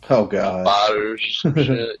 Oh God. Fighters, some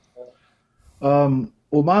shit. Well,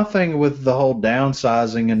 my thing with the whole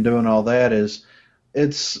downsizing and doing all that is,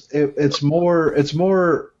 it's more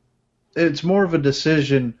of a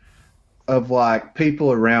decision of like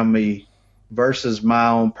people around me versus my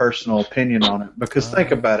own personal opinion on it. Because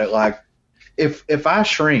think about it, like if I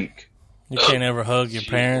shrink, you can't ever hug your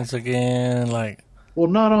parents again. Like, well,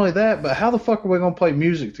 not only that, but how the fuck are we gonna play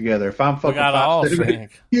music together if I'm fucking? We got all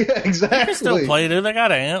shrink. Yeah, exactly. You can still play, dude. They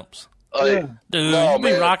got amps. Yeah. Dude, you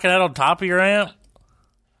be rocking out on top of your amp.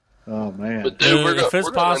 Oh man, but dude, if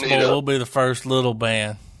it's possible, we'll be the first little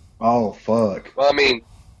band. Oh fuck. Well, I mean,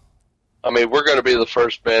 we're going to be the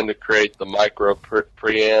first band to create the micro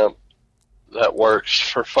preamp that works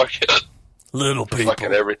for fucking Little people.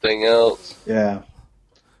 fucking everything else. Yeah.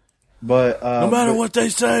 But No matter what they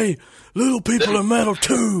say, little people are metal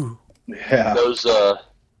too. Yeah. Those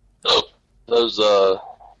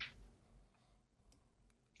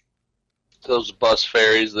bus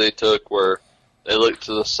ferries they took where they look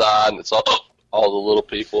to the side and it's all the little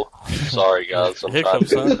people. Sorry guys, I'm trying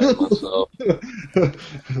to protect myself.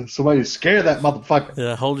 Somebody scare that motherfucker.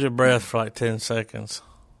 Yeah, hold your breath for like 10 seconds.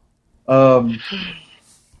 And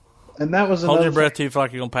that was Hold another your breath till you feel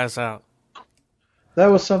like you're going to pass out. That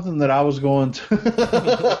was something that I was going to.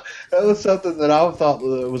 That was something that I thought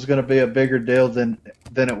was going to be a bigger deal than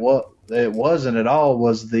it was. It wasn't at all.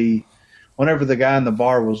 Was the whenever the guy in the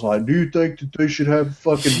bar was like, "Do you think that they should have a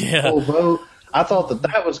fucking full vote?" I thought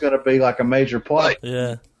that was going to be like a major play.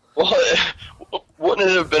 Yeah. Well, wouldn't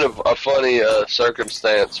it have been a funny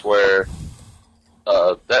circumstance where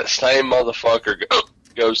that same motherfucker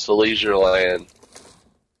goes to Leisureland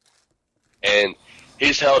and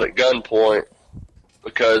he's held at gunpoint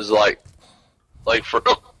because, for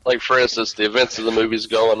instance, the events of the movie's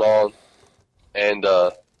going on, and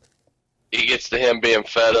he gets to him being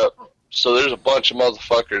fed up. So there's a bunch of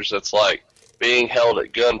motherfuckers that's like being held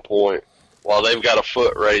at gunpoint while they've got a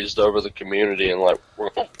foot raised over the community and like we're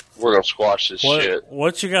gonna squash this shit.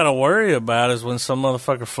 What you got to worry about is when some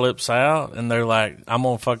motherfucker flips out and they're like, "I'm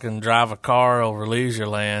gonna fucking drive a car over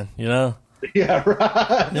Leisureland," you know? Yeah,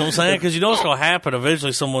 right. You know what I'm saying? Because you know what's gonna happen.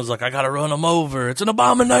 Eventually, someone's like, "I gotta run them over. It's an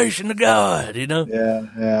abomination to God," you know?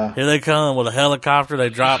 Yeah. Here they come with a helicopter. They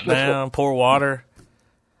drop down, pour water.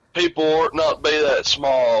 People ought not be that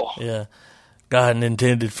small. Yeah, God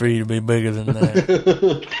intended for you to be bigger than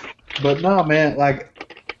that. But no, man.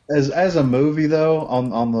 Like as a movie though,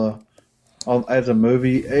 as a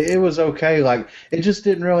movie, it was okay. Like it just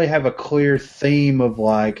didn't really have a clear theme of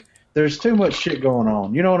like. There's too much shit going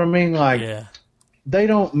on. You know what I mean? Like, they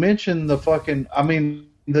don't mention the fucking. I mean,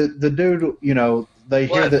 the dude. You know, they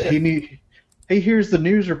hear that he hears the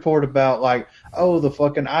news report about like, oh, the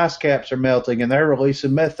fucking ice caps are melting and they're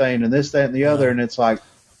releasing methane and this, that, and the other, and it's like,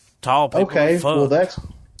 tall people. Okay, well that's.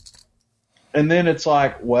 And then it's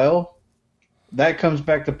like, well, that comes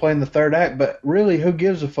back to playing the third act. But really, who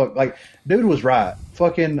gives a fuck? Like, dude was right.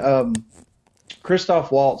 Fucking Christoph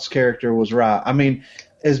Waltz character was right. I mean.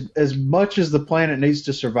 As much as the planet needs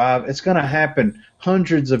to survive, it's going to happen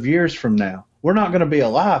hundreds of years from now. We're not going to be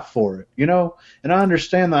alive for it, you know? And I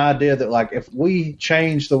understand the idea that, like, if we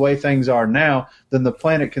change the way things are now, then the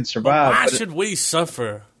planet can survive. Why should we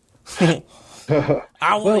suffer? I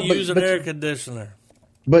want to use an air conditioner.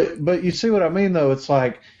 But you see what I mean, though? It's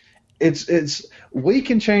like, it's we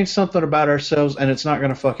can change something about ourselves, and it's not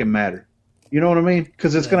going to fucking matter. You know what I mean?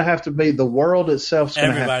 Because it's going to have to be the world itself.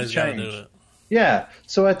 Everybody's got to do it. Yeah,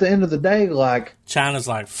 so at the end of the day, like... China's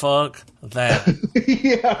like, fuck that.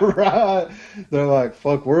 Yeah, right. They're like,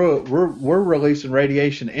 fuck, we're releasing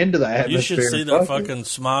radiation into the atmosphere. You should see their fucking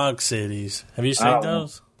smog cities. Have you seen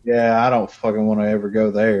those? Yeah, I don't fucking want to ever go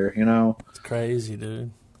there, you know? It's crazy,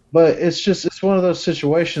 dude. But it's one of those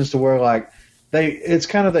situations to where, like,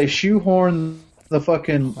 they shoehorn the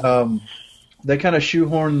fucking... they kind of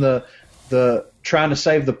shoehorn the trying to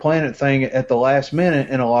save the planet thing at the last minute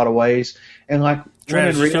in a lot of ways. And like,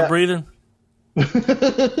 Travis, you still breathing?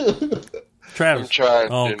 Travis, I'm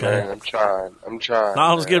trying. Okay, man. I'm trying. No,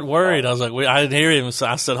 I was getting worried. I was like, I didn't hear him. So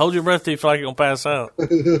I said, "Hold your breath till you feel like you're gonna pass out." He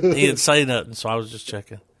didn't say nothing, so I was just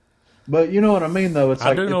checking. But you know what I mean, though. It's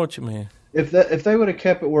I do know what you mean. If they would have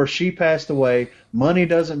kept it where she passed away, money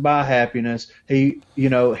doesn't buy happiness. Him trying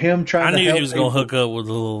to help. I knew he was gonna hook up with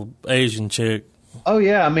a little Asian chick. Oh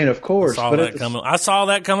yeah, I mean, of course. I saw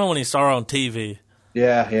that coming when he saw her on TV.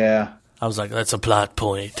 Yeah. I was like, that's a plot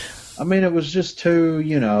point. I mean, it was just too,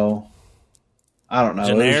 I don't know.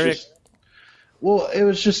 Generic? It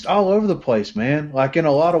was just all over the place, man. Like, in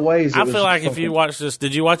a lot of ways. I feel like if you watch this,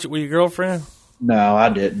 did you watch it with your girlfriend? No, I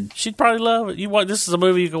didn't. She'd probably love it. This is a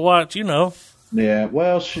movie you could watch, Yeah,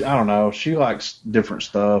 well, I don't know. She likes different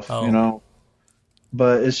stuff,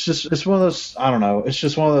 But it's one of those, I don't know. It's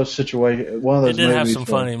just one of those situations. One of those. It did have some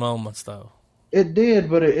funny moments, though. It did,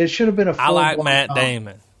 but it should have been a full. I like Matt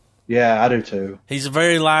Damon. Yeah, I do too. He's a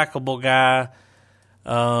very likable guy,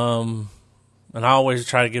 and I always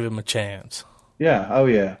try to give him a chance. Yeah. Oh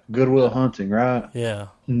yeah. Good Will Hunting, right? Yeah.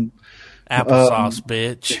 Applesauce,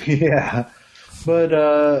 bitch. Yeah. But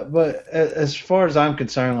as far as I'm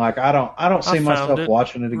concerned, like I don't see myself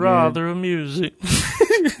watching it again. Rather amusing.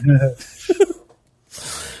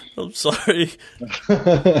 I'm sorry.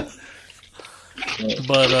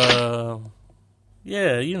 But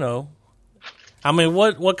yeah, I mean,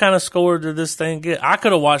 what kind of score did this thing get? I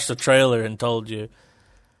could have watched the trailer and told you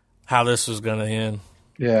how this was going to end.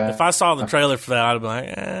 Yeah. If I saw the trailer for that, I'd be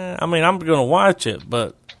like, I mean, I'm going to watch it,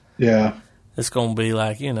 but Yeah. it's going to be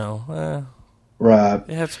like, Right.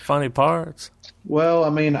 it had some funny parts. Well, I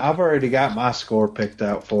mean, I've already got my score picked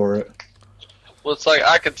out for it. Well, it's like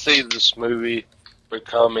I could see this movie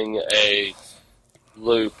becoming a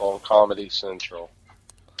loop on Comedy Central.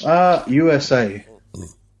 USA.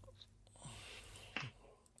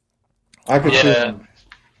 I could see Yeah.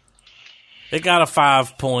 It got a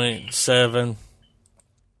 5.7.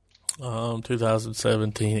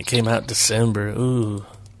 2017. It came out December. Ooh.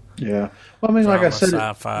 Yeah. Well, I mean, like I Drama, said,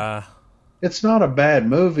 sci-fi. it's not a bad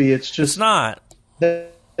movie. It's It's just not.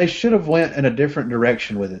 they should have went in a different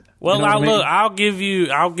direction with it. Well, You know what I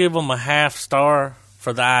mean? I'll give them a half star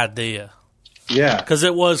for the idea Yeah. because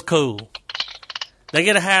it was cool. They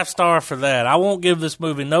get a half star for that. I won't give this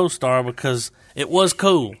movie no star because it was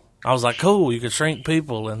cool. I was like, cool. You could shrink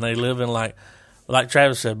people and they live in like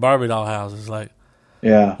Travis said, Barbie doll houses,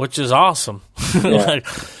 Yeah. which is awesome. Yeah.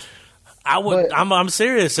 I'm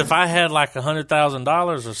serious. If I had like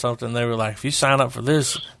 $100,000 or something, they were like, if you sign up for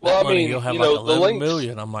this, Well, I money, mean, you'll have you like know, the 11 links-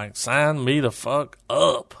 million. I'm like, sign me the fuck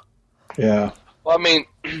up. Yeah. Well, I mean,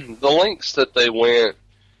 the lengths that they went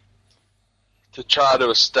to try to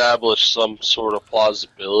establish some sort of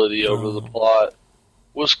plausibility over the plot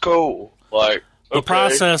was cool. Like, The okay.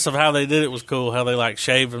 process of how they did it was cool. How they like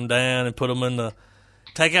shaved them down and put them in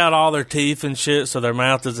take out all their teeth and shit, so their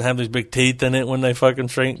mouth doesn't have these big teeth in it when they fucking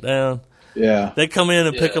shrink down. Yeah. They come in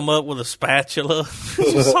and pick Yeah. them up with a spatula.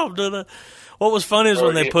 Saw 'em do that. What was funny is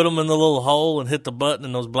when they put them in the little hole and hit the button,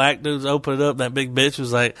 and those black dudes open it up. And that big bitch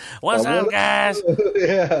was like, "What's up, guys?"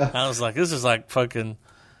 Yeah. I was like, "This is like fucking."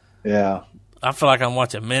 Yeah. I feel like I'm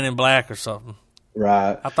watching Men in Black or something.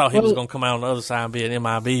 Right. I thought he was going to come out on the other side and be an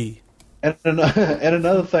MIB. And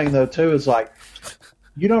another thing though too is like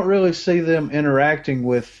you don't really see them interacting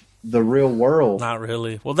with the real world. Not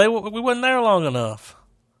really. Well, we wasn't there long enough.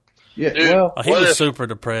 Yeah. Dude, Well. Oh, he What was if- super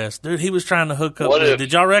depressed. Dude, he was trying to hook up What with. if-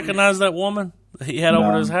 Did y'all recognize that woman that he had over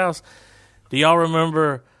No. to his house? Do y'all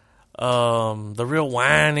remember the real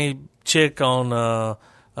whiny chick on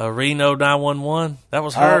Reno 911? That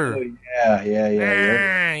was her. Oh,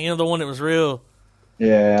 yeah. You know, the one that was real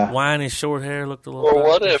Yeah. whiny, short hair, looked a little Or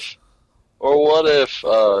what bit- if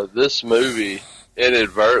this movie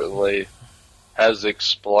inadvertently has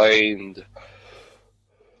explained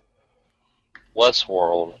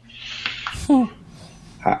Westworld?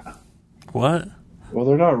 What? Well,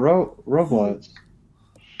 they're not robots.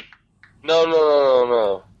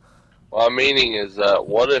 No. My meaning is that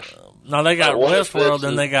what if? No, they got What if Westworld this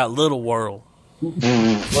and is- they got Little World.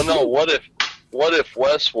 Well, no. What if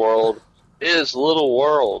Westworld is Little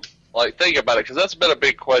World? Like, think about it, because that's been a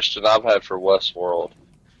big question I've had for Westworld.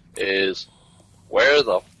 Is where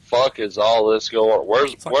the fuck is all this going?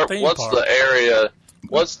 It's like a theme What's park. the area?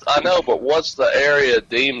 I know, but what's the area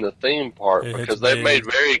deemed the theme park? It's Because they've big.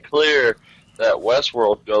 made very clear that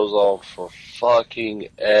Westworld goes on for fucking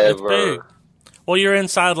It's ever. big. Well, you're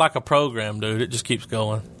inside like a program, dude. It just keeps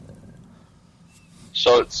going.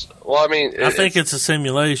 So it's I mean, I think it's a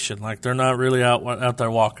simulation. Like they're not really out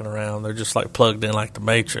there walking around. They're just like plugged in like the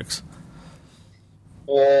Matrix.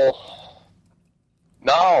 well.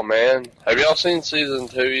 No, man. Have y'all seen season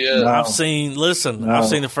 2 yet? No. I've seen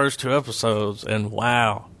the first 2 episodes, and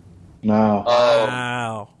wow, No.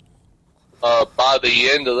 wow. By the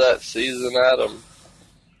end of that season, Adam,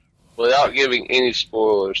 without giving any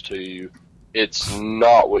spoilers to you, it's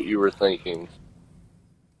not what you were thinking.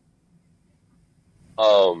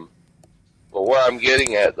 But where I'm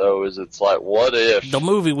getting at though is it's like, what if The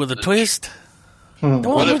movie with a twist. The one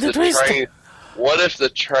what if with the the twist. train what if the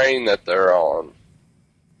train that they're on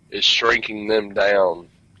is shrinking them down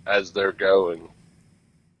as they're going?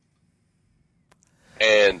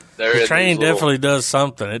 And they're The in train these little- definitely does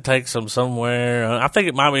something. It takes them somewhere. I think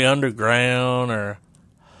it might be underground or.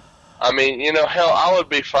 I mean, you know, hell, I would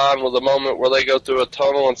be fine with a moment where they go through a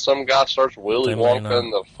tunnel and some guy starts willy They may wonking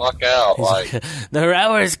the fuck out. Like, The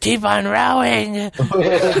rowers keep on rowing.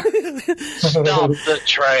 stop the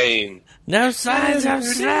train. No signs of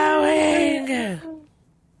slowing.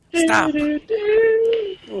 Stop.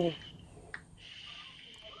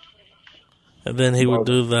 And then he would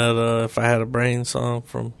do that If I Had a Brain song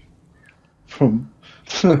from From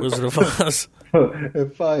Wizard of Oz.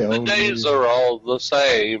 if I The owned days you. are all the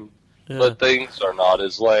same, Yeah. but things are not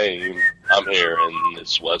as lame. I'm here in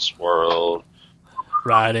this Westworld.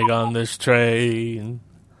 Riding on this train.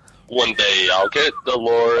 One day I'll get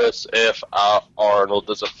Dolores if Arnold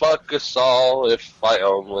doesn't fuck us all. If I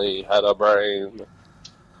only had a brain.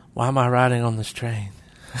 Why am I riding on this train?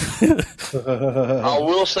 I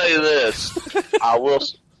will say this. I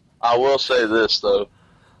I will say this though,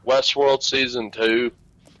 Westworld season 2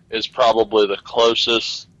 is probably the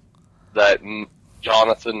closest that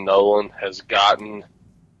Jonathan Nolan has gotten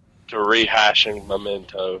to rehashing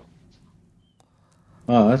Memento.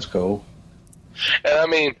 Oh, that's cool. And I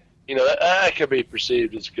mean, you know, that could be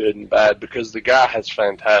perceived as good and bad because the guy has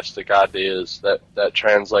fantastic ideas that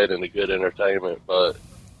translate into good entertainment. But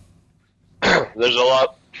there's a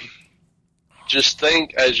lot. Just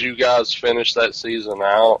think as you guys finish that season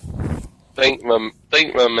out. Think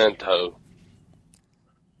Memento.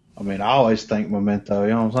 I mean, I always think Memento.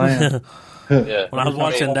 You know what I'm saying? Yeah. When I was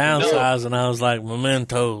watching Downsizing, I was like,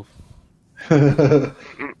 Memento.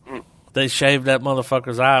 They shaved that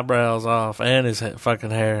motherfucker's eyebrows off and his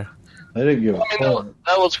fucking hair. They didn't give a fuck.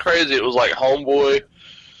 That was crazy. It was like Homeboy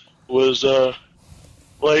was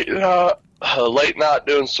late night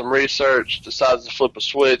doing some research, decides to flip a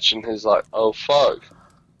switch, and he's like, oh, fuck.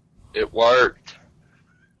 It worked.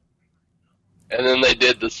 And then they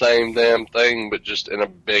did the same damn thing, but just in a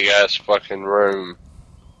big-ass fucking room.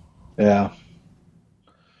 Yeah.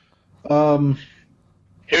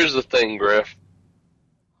 Here's the thing, Griff.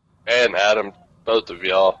 And Adam, both of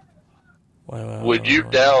y'all. Would you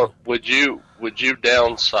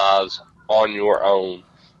downsize on your own?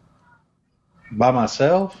 By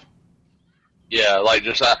myself? Yeah, like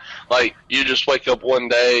you just wake up one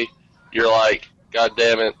day, you're like, God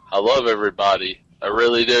damn it, I love everybody, I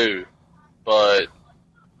really do, but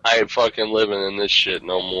I ain't fucking living in this shit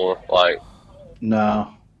no more. Like,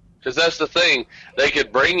 no. Because that's the thing. They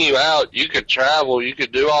could bring you out. You could travel. You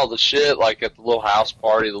could do all the shit. Like at the little house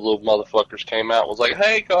party, the little motherfuckers came out and was like,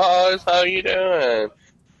 hey, guys, how you doing?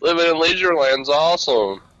 Living in Leisureland's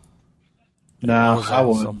awesome. No, I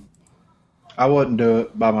wouldn't. I wouldn't do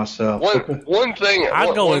it by myself. One thing.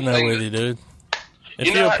 I'd go in there with you, dude.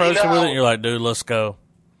 If you approach it with it, you're like, dude, let's go.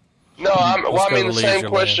 No, I mean the same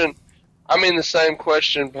question. I mean the same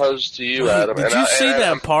question posed to you, Adam. Did you see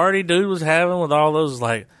that party dude was having with all those,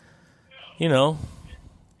 like, you know,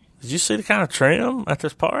 did you see the kind of trim at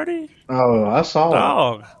this party? Oh, I saw it.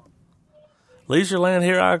 Dog. Leisureland,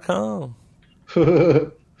 here I come.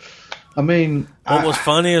 I mean, what was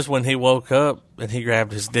funny is when he woke up and he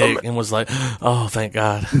grabbed his dick and was like, oh, thank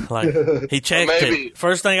God. Like, he checked it.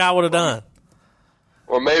 First thing I would have done.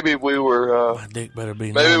 Or maybe we were... my dick better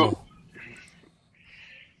be normal.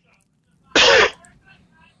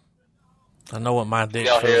 I know what my dick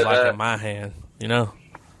feels like in my hand, you know?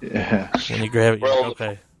 Yeah. When you grab it, you're like,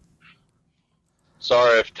 okay.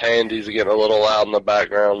 Sorry if Tandy's getting a little loud in the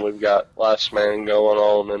background. We've got Last Man going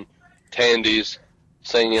on, and Tandy's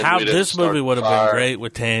singing. How this movie would have been great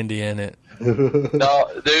with Tandy in it. No,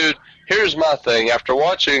 dude, here's my thing. After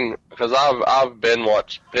watching, because I've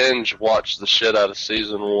binge watched the shit out of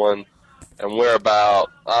season 1, and we're about,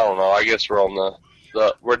 I don't know, I guess we're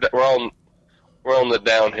on we're on the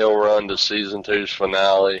downhill run to season 2's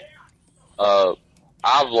finale.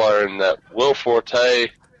 I've learned that Will Forte,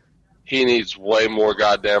 he needs way more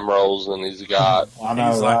goddamn roles than he's got.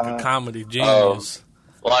 He's like a comedy genius.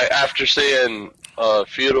 Like after seeing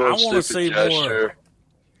Futile and Stupid Gesture,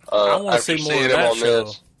 I want to see more of that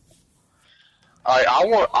show. I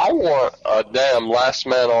want a damn Last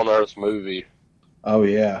Man on Earth movie. Oh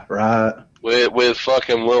yeah, right. With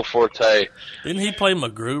fucking Will Forte. Didn't he play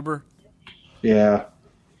MacGruber? Yeah.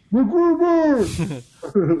 MacGruber.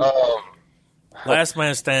 Last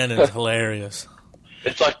Man Standing is hilarious.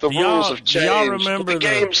 It's like the rules have changed, y'all remember but the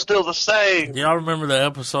game's still the same. Do y'all remember the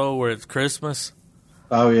episode where it's Christmas?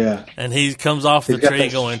 Oh, yeah. And he comes off the tree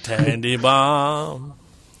going, Tandy Bomb.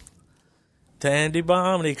 Tandy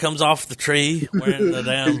Bomb. And he comes off the tree wearing the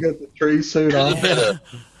damn... He's got the tree suit on.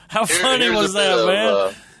 How funny was that,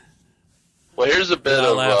 man? Well, here's a bit I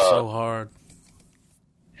of... laughed so hard.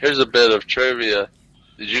 Here's a bit of trivia.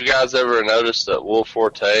 Did you guys ever notice that Will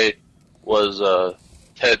Forte was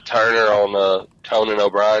Ted Turner on the Conan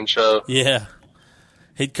O'Brien show? Yeah.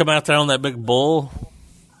 He'd come out there on that big bull.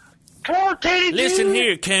 Come on, Teddy. Listen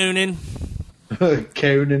here, Conan.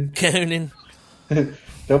 Conan.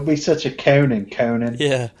 Don't be such a Conan.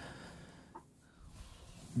 Yeah.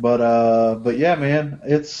 But yeah, man,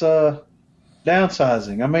 it's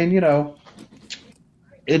downsizing. I mean, you know,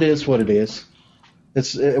 it is what it is.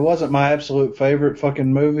 It wasn't my absolute favorite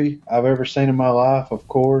fucking movie I've ever seen in my life, of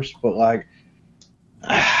course, but like,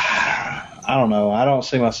 I don't know. I don't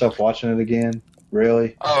see myself watching it again,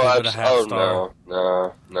 really. No.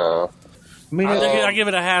 I mean, I give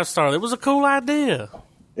it a half star. It was a cool idea.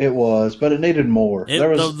 It was, but it needed more.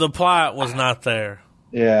 The plot was not there.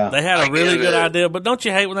 Yeah. They had I a really get good it. idea, but don't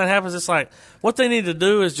you hate when that happens? It's like, what they need to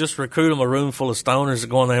do is just recruit them a room full of stoners to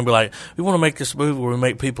go in there and be like, we want to make this movie where we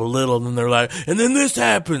make people little, and then they're like, and then this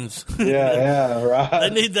happens. Yeah, right. They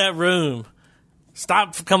need that room.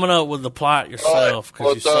 Stop coming up with the plot yourself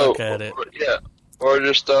because you suck at it. Yeah, or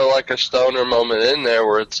just throw like a stoner moment in there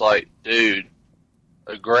where it's like, dude,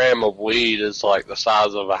 a gram of weed is like the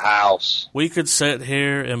size of a house. We could sit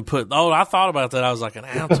here and put. Oh, I thought about that. I was like, an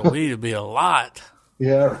ounce of weed would be a lot.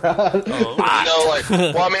 Yeah, right. A lot. You know, like,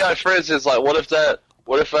 well, I mean, like, for instance, like, what if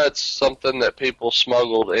that's something that people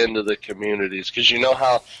smuggled into the communities? Because you know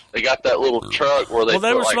how they got that little truck where they Well, they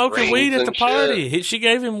put, were like, smoking weed rings at the and party. shit. She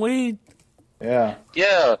gave him weed. Yeah.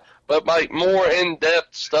 Yeah, but like more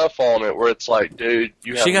in-depth stuff on it, where it's like, dude,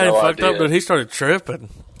 you have She got no him fucked idea. up, but he started tripping.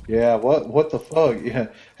 Yeah, what the fuck? Yeah,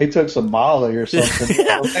 he took some Molly or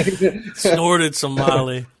something. Snorted some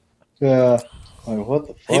Molly. Yeah, like what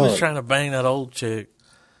the fuck? He was trying to bang that old chick.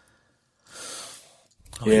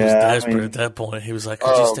 Oh, he was Yeah, I desperate mean- at that point. He was like,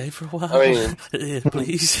 could you stay for a while? I mean- Yeah,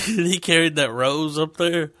 please. He carried that rose up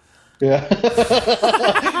there. Yeah,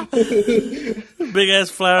 Big ass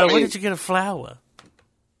flower. Where mean- did you get a flower?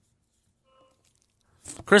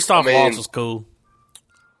 Christoph I mean- Waltz was cool.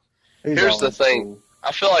 He's Here's the always thing. cool.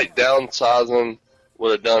 I feel like Downsizing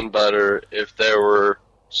would have done better if there were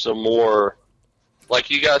some more, like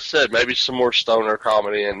you guys said, maybe some more stoner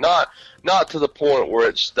comedy, and not to the point where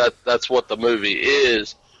it's that's what the movie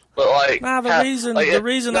is, but like Nah, the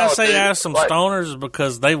reason no, I say dude, ask some like, stoners is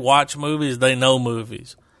because they watch movies, they know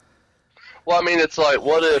movies. Well, I mean, it's like,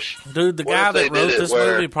 what if, Dude, the What guy if they that wrote did it this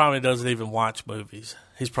where- movie probably doesn't even watch movies.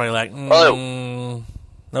 He's probably like, Oh.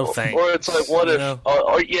 no thanks. or it's like, what You if, know?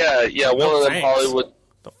 or yeah, one No of them thanks. Hollywood.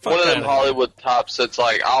 The fuck One of them outta Hollywood tops that's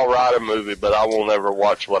like, I'll write a movie, but I won't ever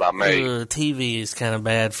watch what I make. here. TV is kind of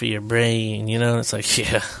bad for your brain, you know? It's like,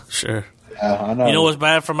 yeah, sure. Yeah, I know. You know what's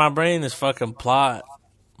bad for my brain? Is fucking plot.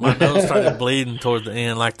 My nose started bleeding toward the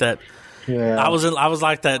end, like that. Yeah, I was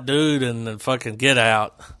like that dude in the fucking Get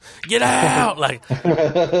Out. Get out! Like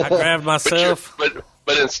I grabbed myself.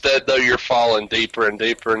 But instead, though, you're falling deeper and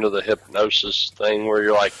deeper into the hypnosis thing, where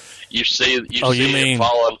you're like, you see mean it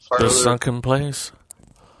falling further. The sunken place.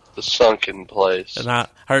 The sunken place. And I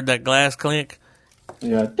heard that glass clink,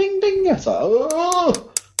 yeah. Ding ding. Yes.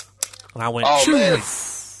 Oh. and I went, Oh, "Shoo." man.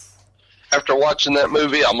 After watching that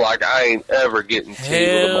movie, I'm like, I ain't ever getting tea with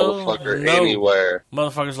a Hell motherfucker no. anywhere.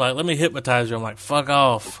 Motherfucker's like, let me hypnotize you. I'm like, fuck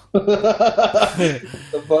off.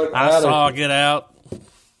 The fuck I outta saw here. Get Out.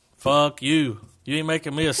 Fuck you. You ain't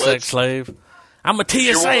making me a sex slave. I'm a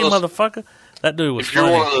you're TSA, one of those- motherfucker. That dude was If you're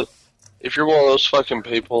funny. if you're one of those fucking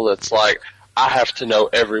people that's like, I have to know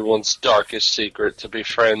everyone's darkest secret to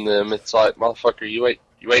befriend them, it's like, motherfucker, you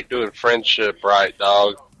ain't doing friendship right,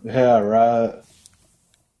 dog. Yeah, right.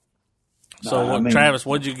 So, Nah, I what, mean- Travis,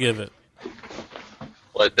 what'd you give it?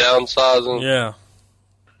 Like downsizing, Yeah.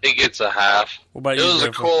 it gets a half. What about It you, was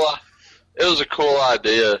Griffin? it was a cool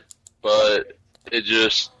idea, but it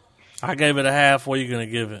just, I gave it a half. What are you going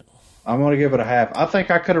to give it? I'm gonna give it a half. I think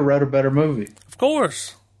I could have wrote a better movie. Of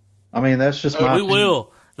course. I mean, that's just my. We opinion.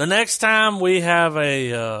 will. The next time we have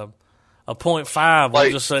a 0.5, we'll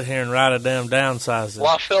Like- just sit here and write a damn downsizing.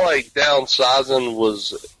 well, I feel like downsizing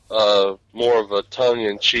was more of a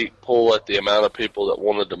tongue-in-cheek pull at the amount of people that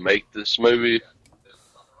wanted to make this movie.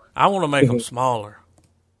 I want to make them smaller.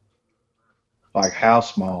 Like how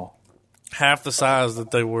small? Half the size that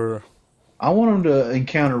they were. I want them to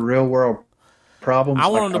encounter real world problems. I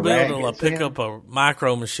want like them to be Iraq able to gets pick in. up a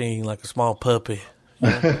micro machine like a small puppy.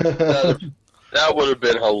 That would have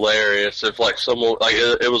been hilarious if, like, someone, like,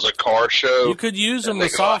 it was a car show. You could use them And to they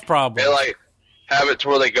solve go- problems. They, like, have it to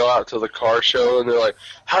where they go out to the car show and they're like,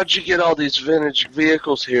 how'd you get all these vintage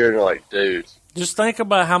vehicles here? And they're like, dude. Just think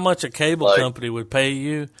about how much a cable Like- company would pay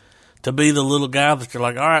you to be the little guy that you're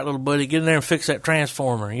like, all right, little buddy, get in there and fix that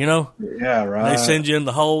transformer, you know? Yeah, right. They send you in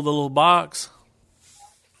the hole, the little box.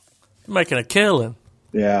 You're making a killing.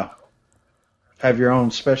 Yeah. Have your own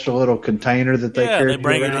special little container that they Yeah, carry they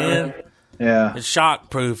bring it around. in. Yeah. It's shock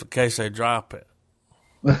proof in case they drop it.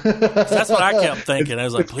 That's what I kept thinking. I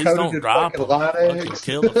was like, It's please coated don't in drop fucking them. Linex. Fucking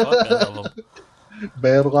kill the fuck out of them.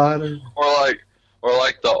 Bed liner. Or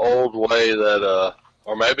like the old way that,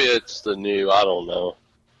 or maybe it's the new, I don't know.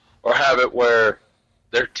 Or have it where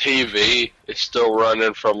their TV is still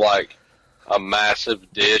running from, like, a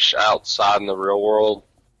massive dish outside in the real world,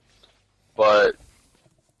 but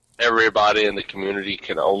everybody in the community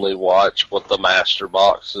can only watch what the master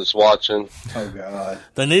box is watching. Oh God.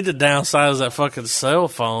 They need to downsize that fucking cell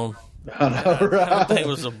phone. I know, right? That thing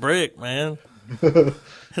was a brick, man.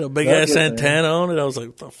 Had a big ass That is, man. antenna on it. I was like,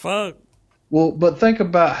 what the fuck? Well, but think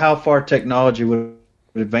about how far technology would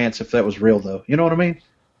advance if that was real, though. You know what I mean?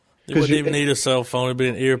 You wouldn't even need a cell phone. It'd be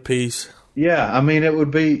an earpiece. Yeah, I mean, it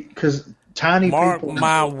would be because tiny Mark people.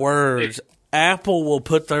 my words, Apple will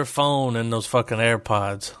put their phone in those fucking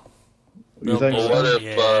AirPods. You think so?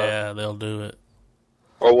 Yeah, they'll do it.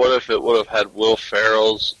 Or what if it would have had Will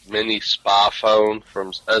Ferrell's mini spy phone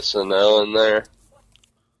from SNL in there?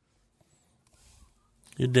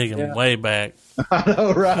 You're digging way back. I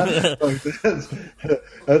know, right?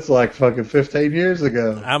 That's like fucking 15 years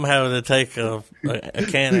ago. I'm having to take a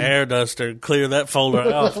can of air duster and clear that folder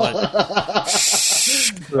off. Like,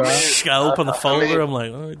 I open the folder. I'm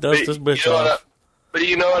like, dust this bitch off. But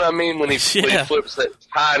you know what I mean when he flips that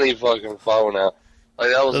tiny fucking phone out. Like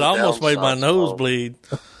that was. It almost made my nose bleed.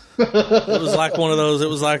 It was like one of those. It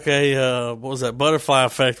was like a what was that butterfly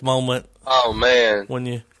effect moment. Oh man! When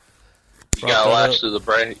you gotta lash through the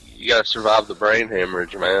brain. You gotta survive the brain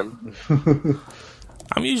hemorrhage, man.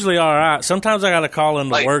 I'm usually all right. Sometimes I gotta call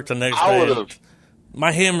into work the next day.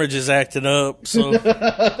 My hemorrhage is acting up, so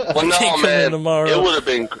well, no, man.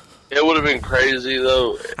 It would have been crazy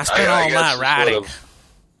though. I spent all night riding.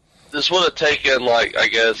 This would have taken I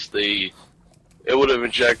guess it would have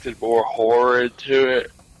injected more horror into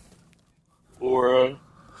it, or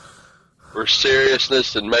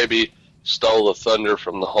seriousness, and maybe stole the thunder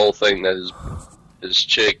from the whole thing that his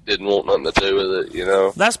chick didn't want nothing to do with it, you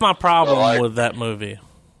know? That's my problem with that movie.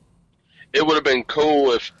 It would have been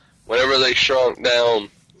cool if whenever they shrunk down,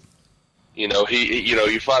 you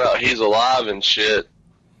find out he's alive and shit,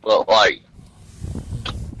 but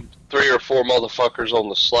 3 or 4 motherfuckers on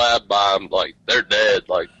the slab by him, they're dead.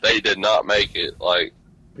 They did not make it.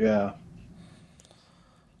 Yeah.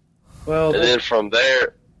 Well, and then from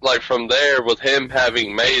there, with him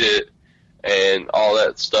having made it and all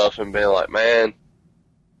that stuff and being like, man,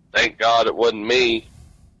 thank God it wasn't me,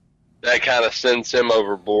 that kind of sends him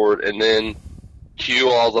overboard, and then cue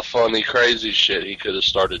all the funny, crazy shit he could have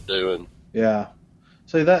started doing. Yeah.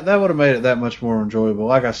 See, that would have made it that much more enjoyable.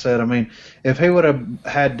 Like I said, I mean, if he would have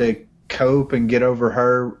had to cope and get over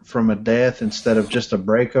her from a death instead of just a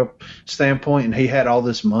breakup standpoint, and he had all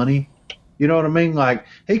this money, you know what I mean?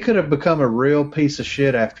 He could have become a real piece of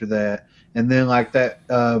shit after that, and then that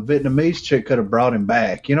Vietnamese chick could have brought him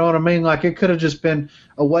back. You know what I mean? It could have just been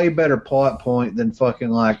a way better plot point than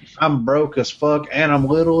fucking I'm broke as fuck and I'm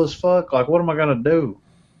little as fuck. What am I gonna do?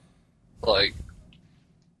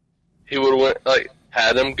 He would have went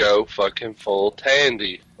had him go fucking full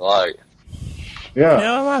Tandy. Yeah. You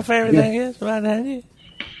know what my favorite thing is about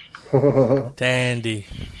Tandy?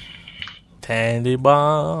 Tandy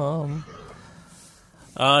bomb.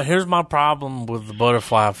 Here's my problem with the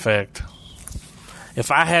butterfly effect. If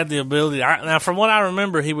I had the ability, now from what I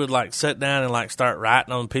remember, he would sit down and start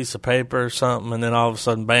writing on a piece of paper or something, and then all of a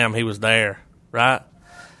sudden, bam, he was there, right?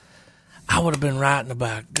 I would have been writing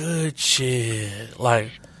about good shit,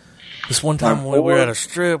 this one time when we were at a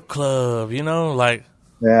strip club,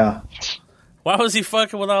 Yeah. Why was he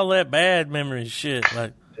fucking with all that bad memory shit?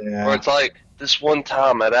 Yeah. Or it's this one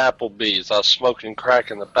time at Applebee's, I was smoking crack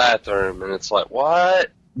in the bathroom, and it's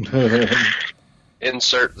what?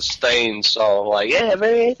 Insert the Stain song,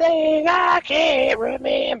 everything I can't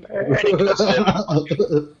remember. And he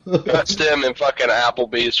cuts them in fucking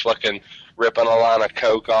Applebee's fucking ripping a line of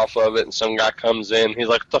coke off of it, and some guy comes in, he's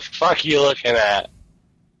like, what the fuck are you looking at?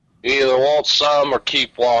 You either want some or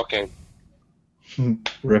keep walking.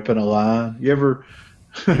 Ripping a line. You ever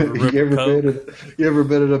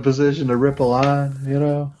been in a position to rip a line,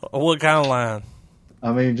 What kind of line?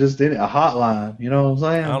 I mean, just a hot line, you know what I'm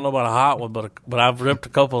saying? I don't know about a hot one, but I've ripped a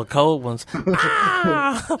couple of cold ones.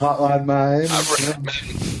 Hotline Miami.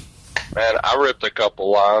 I ripped a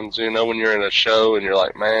couple lines, when you're in a show and you're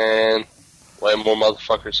like, man, way more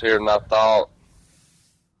motherfuckers here than I thought.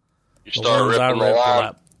 You start ripping the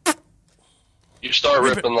line. You start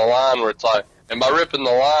ripping the line where it's and by ripping the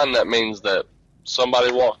line, that means that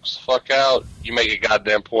somebody walks the fuck out, you make a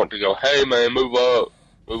goddamn point to go, hey man, move up,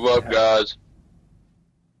 guys.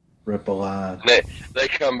 Rip a line. And they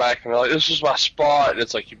come back and they're like, this is my spot, and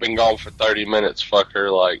it's you've been gone for 30 minutes,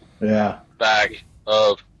 fucker, yeah. Back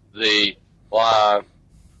of the line.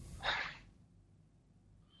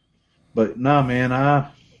 But no, man, I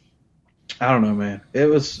don't know, man. It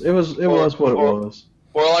was what it was.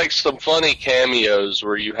 Or some funny cameos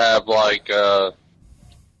where you have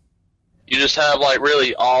you just have like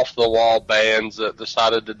really off the wall bands that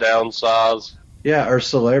decided to downsize. Yeah, or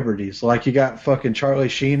celebrities. Like you got fucking Charlie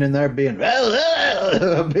Sheen in there being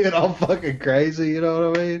being all fucking crazy, you know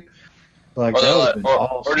what I mean? Like, or, that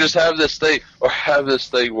awesome. Or just have this thing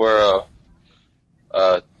where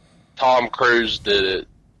Tom Cruise did it.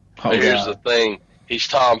 Oh, but here's the thing, he's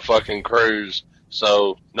Tom fucking Cruise,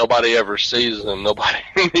 so nobody ever sees him. Nobody,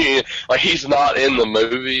 like, he's not in the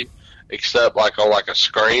movie except like on like a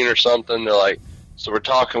screen or something. They're like, so we're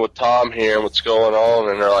talking with Tom here and what's going on,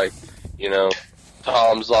 and they're like,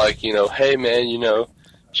 Tom's like, hey man,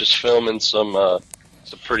 just filming some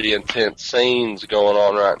pretty intense scenes going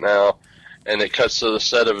on right now, and it cuts to the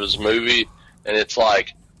set of his movie, and it's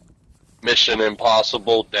like Mission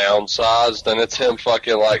Impossible downsized, and it's him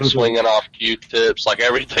fucking like swinging off Q-tips, like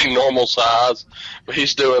everything normal size, but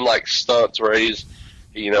he's doing like stunts where he's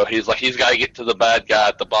like, he's got to get to the bad guy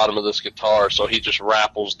at the bottom of this guitar, so he just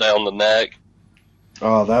rappels down the neck.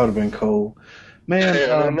 Oh, that would have been cool. Man,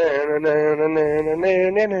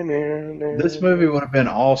 this movie would have been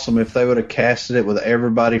awesome if they would have casted it with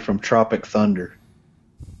everybody from Tropic Thunder.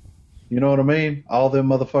 You know what I mean? All them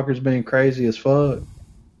motherfuckers being crazy as fuck.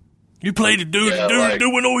 You played the dude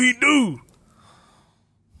doing all he do.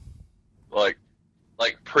 Like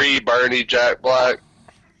pre-Bernie Jack Black.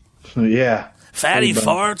 Yeah. Fatty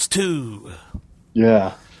farts too.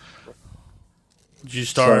 Yeah. Did you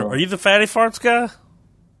start? Are you the fatty farts guy?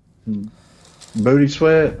 Booty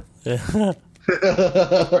sweat. Yeah.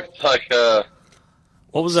 Like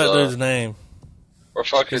what was that dude's name? Or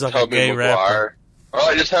fucking like Tobey Maguire. Or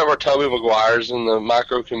like just have our Tobey Maguires in the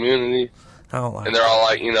micro community. I don't like. And they're all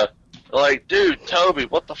like, they're like, dude, Toby,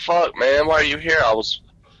 what the fuck, man? Why are you here? I was,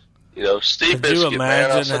 Steve Biscuit, Could you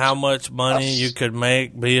imagine man, how much money you could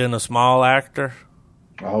make being a small actor?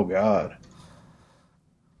 Oh God.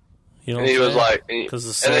 You know, and he was like, because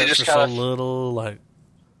the sets are so little, like.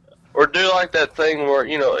 Or do like that thing where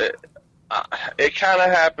it kind of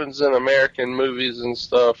happens in American movies and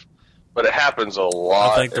stuff, but it happens a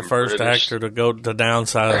lot. I think the first actor to go to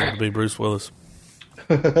downside would be Bruce Willis.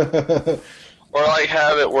 Or like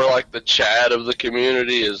have it where like the Chad of the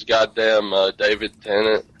community is goddamn David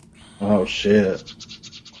Tennant. Oh shit.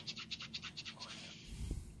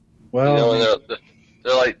 Well, and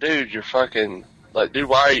they're like, dude, you're fucking like, dude,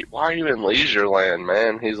 why are you in Leisureland,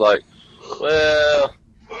 man? He's like, well,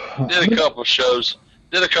 did a couple shows,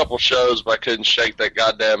 but I couldn't shake that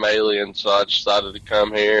goddamn alien, so I decided to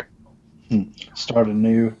come here. Start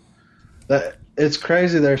anew. It's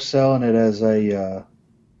crazy they're selling it as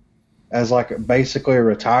like basically a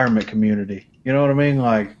retirement community. You know what I mean?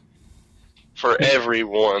 Like for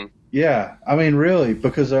everyone. Yeah, I mean really,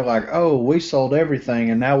 because they're like, oh, we sold everything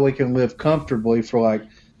and now we can live comfortably for like,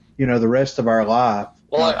 the ress of our life.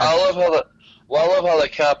 Well, I love how they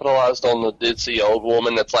capitalized on the ditzy old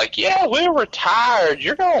woman that's like, yeah, we're retired.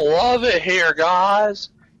 You're gonna love it here, guys.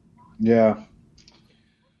 Yeah.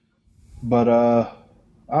 But I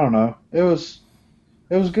don't know. It was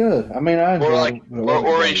good. I mean, I enjoyed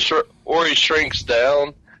it. Or he shrinks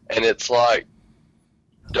down, and it's like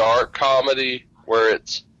dark comedy where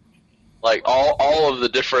it's like all of the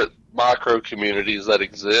different micro communities that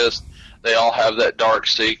exist. They all have that dark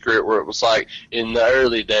secret where it was like in the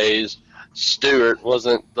early days, Stuart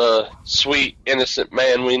wasn't the sweet, innocent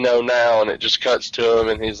man we know now, and it just cuts to him,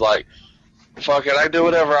 and he's like, "Fuck it, I do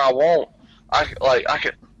whatever I want. I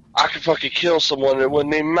could fucking kill someone, and it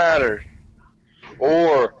wouldn't even matter."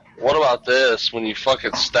 Or what about this? When you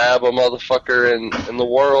fucking stab a motherfucker in the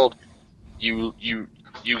world, you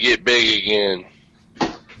get big again.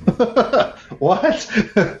 What?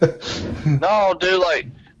 No, dude,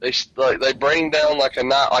 they bring down like a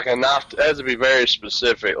knife. It has to be very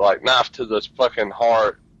specific, like knife to the fucking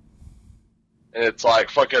heart. And it's like,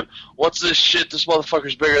 fucking, what's this shit? This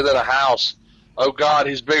motherfucker's bigger than a house. Oh God,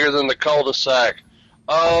 he's bigger than the cul-de-sac.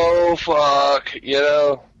 Oh fuck,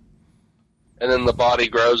 And then the body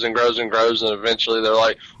grows and grows and grows, and eventually they're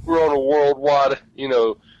like, we're on a worldwide,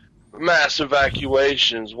 mass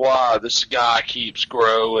evacuations. Why? This guy keeps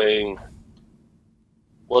growing.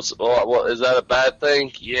 What is that a bad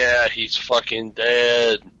thing? Yeah, he's fucking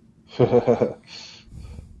dead.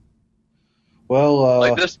 Well,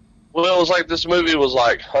 it was like this movie was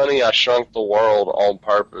like Honey, I Shrunk the World on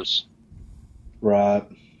purpose. Right.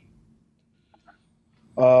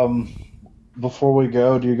 Before we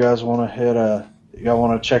go, do you guys want to y'all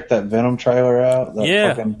want to check that Venom trailer out?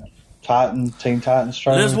 That fucking Teen Titans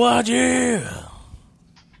trailer? Let's watch it.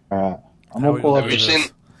 All right. I'm going to pull up. Have you seen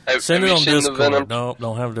Send it on Discord. the Venom? No,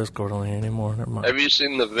 don't have Discord on here anymore. Never mind. Have you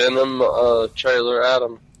seen the Venom trailer,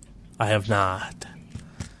 Adam? I have not.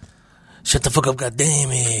 Shut the fuck up,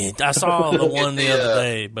 goddammit. I saw the one the other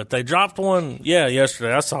day, but they dropped one,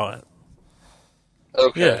 yesterday. I saw it.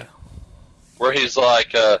 Okay. Yeah. Where he's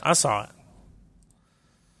like... I saw it.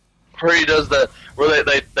 Where he does that, where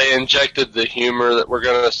they injected the humor that we're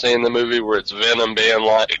going to see in the movie, where it's Venom being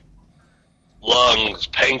like, lungs,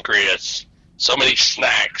 pancreas, so many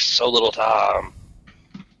snacks, so little time.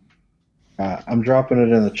 I'm dropping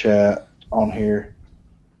it in the chat on here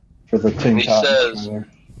for the Teen Titans trailer.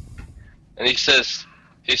 And he says,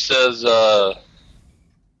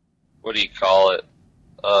 what do you call it?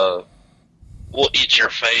 We'll eat your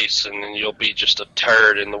face, and then you'll be just a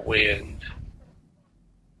turd in the wind.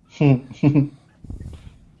 We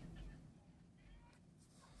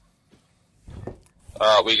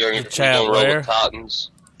going to roll with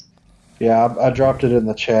Titans. Yeah, I dropped it in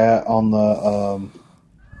the chat on the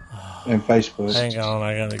in Facebook. Hang on,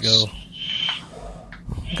 I gotta go.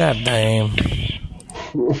 God damn.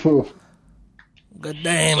 God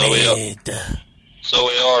damn it. So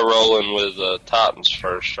we are rolling with Titans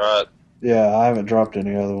first, right? Yeah, I haven't dropped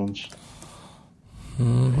any other ones.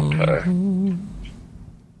 Okay.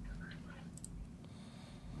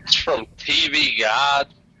 It's from TV Guide.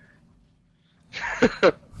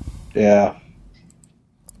 Yeah.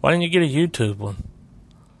 Why didn't you get a YouTube one?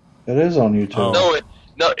 It is on YouTube.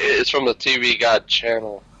 No, it's from the TV Guide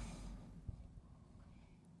channel.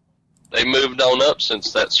 They moved on up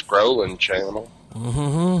since that scrolling channel.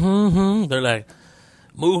 They're like,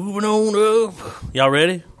 moving on up. Y'all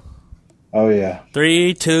ready? Oh, yeah.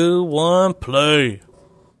 3, 2, 1, play.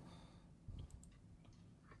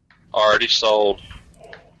 Already sold.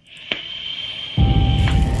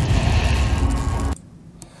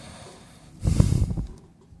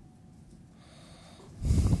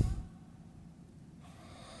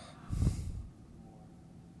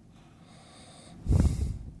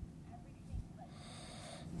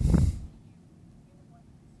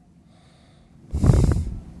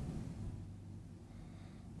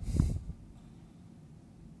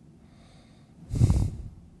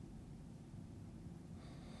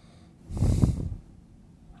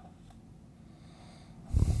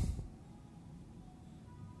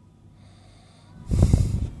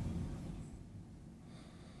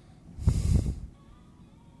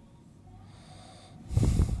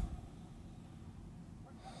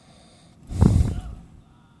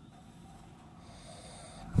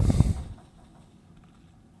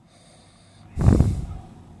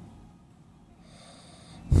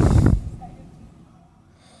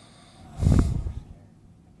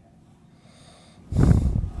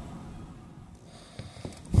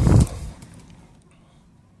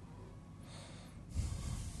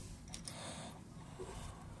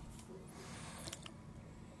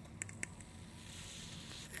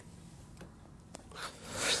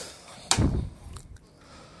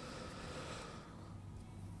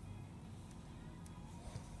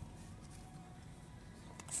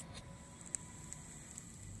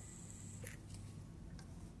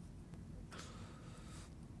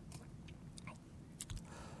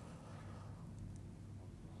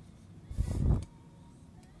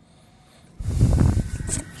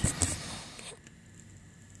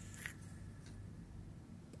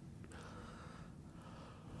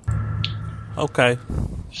 Okay.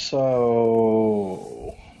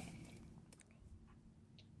 So,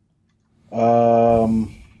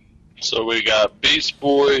 So we got Beast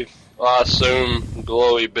Boy, I assume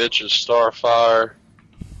Glowy Bitches Starfire.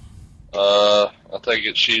 I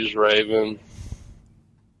think she's Raven.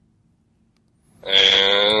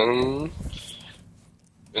 And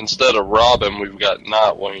instead of Robin, we've got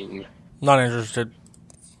Nightwing. Not interested.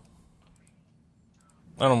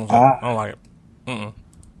 I don't like it. Mm-mm.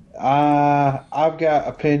 I've got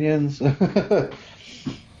opinions.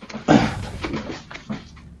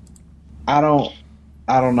 I don't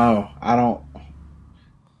know.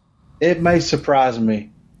 It may surprise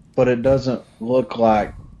me, but it doesn't look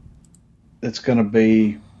like it's going to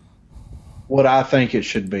be what I think it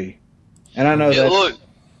should be. And I know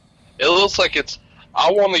it looks like it's.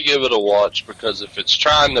 I want to give it a watch because if it's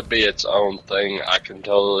trying to be its own thing, I can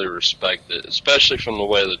totally respect it, especially from the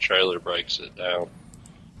way the trailer breaks it down.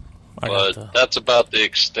 But that's about the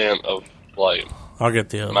extent of I'll get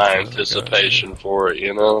the other my anticipation for it,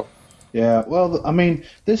 you know? Yeah, well, I mean,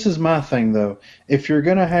 this is my thing, though. If you're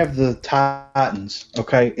going to have the Titans,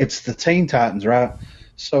 okay, it's the Teen Titans, right?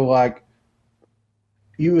 So,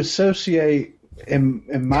 you associate,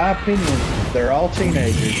 in my opinion, they're all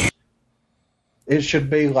teenagers. It should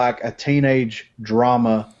be like a teenage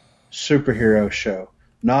drama superhero show,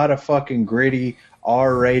 not a fucking gritty,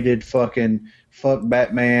 R-rated fucking fuck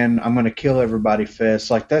Batman, I'm going to kill everybody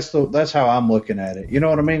fest. That's how I'm looking at it. You know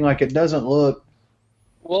what I mean? It doesn't look...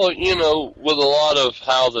 Well, with a lot of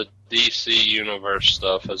how the DC Universe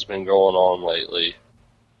stuff has been going on lately,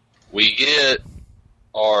 we get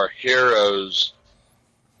our heroes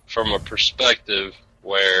from a perspective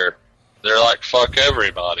where they're like, fuck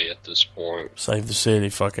everybody at this point. Save the city,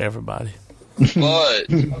 fuck everybody. But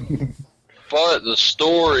the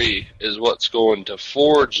story is what's going to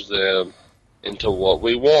forge them into what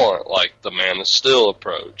we want, like the Man of Steel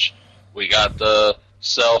approach. We got the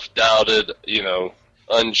self-doubted,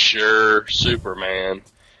 unsure Superman,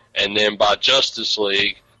 and then by Justice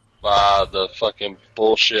League, by the fucking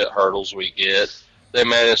bullshit hurdles we get, they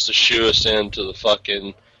managed to shoo us into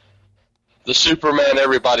the Superman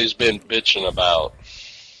everybody's been bitching about.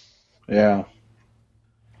 Yeah.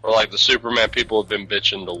 Or like the Superman people have been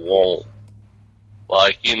bitching to want.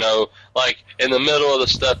 Like, like in the middle of the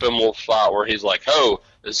Steppenwolf fight where he's like, oh,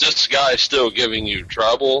 is this guy still giving you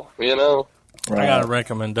trouble, Right. I got a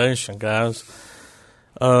recommendation, guys.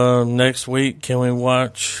 Next week, can we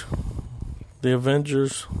watch the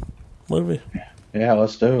Avengers movie? Yeah,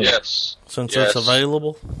 let's do it. Yes. Since Yes. it's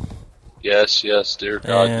available. Yes, dear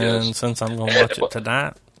God, And yes. since I'm going to watch it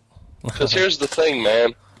tonight. Because here's the thing,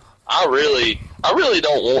 man. I really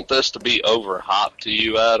don't want this to be overhyped to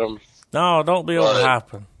you, Adam. No, don't be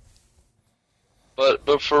overhyping.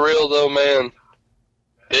 But for real though, man,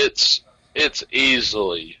 it's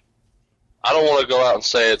easily. I don't want to go out and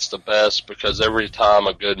say it's the best because every time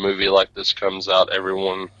a good movie like this comes out,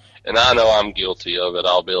 everyone, and I know I'm guilty of it,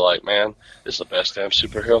 I'll be like, man, this is the best damn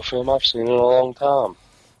superhero film I've seen in a long time.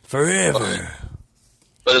 Forever.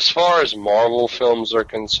 But as far as Marvel films are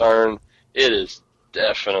concerned, it is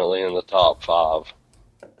definitely in the top 5.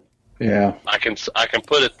 Yeah. I can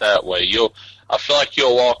put it that way. I feel like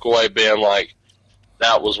you'll walk away being like,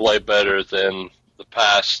 that was way better than the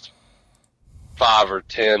past 5 or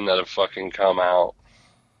 10 that have fucking come out.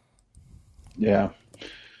 Yeah.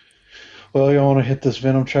 Well, you want to hit this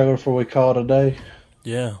Venom trailer before we call it a day?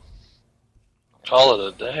 Yeah. Call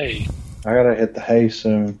it a day. I gotta hit the hay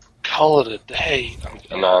soon. Call it a day.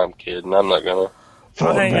 I'm kidding. I'm not gonna.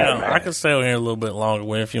 Well, hang on. I can stay over here a little bit longer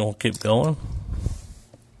with if you want to keep going.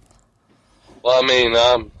 Well, I mean,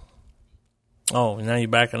 Oh, now you're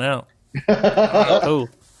backing out. Cool.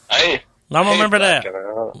 I Now remember that. backing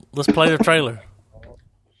out. Let's play the trailer.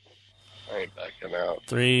 I ain't backing out.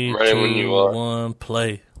 3, I'm ready 2, when you are. 1,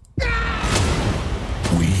 play.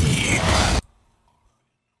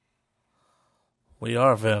 We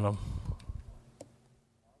are Venom.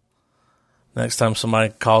 Next time somebody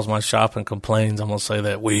calls my shop and complains, I'm going to say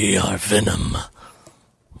that we are Venom.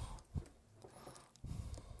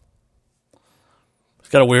 He's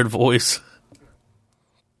got a weird voice.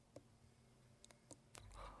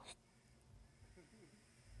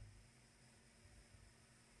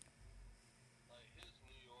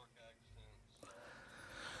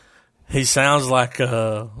 He sounds like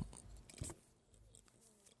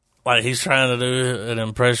he's trying to do an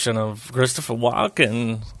impression of Christopher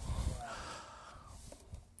Walken.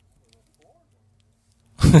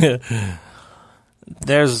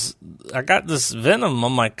 I got this venom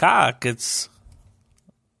on my cock. It's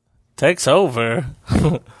takes over.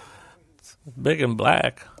 It's big and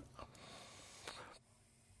black.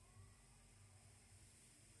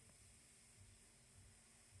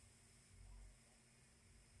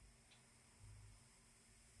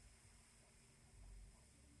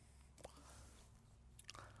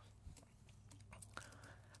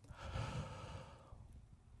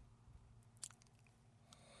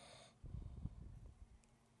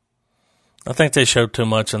 I think they showed too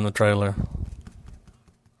much in the trailer.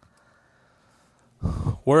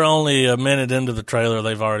 We're only a minute into the trailer.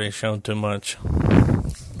 They've already shown too much.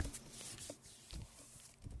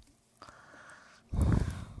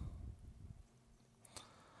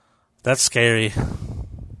 That's scary.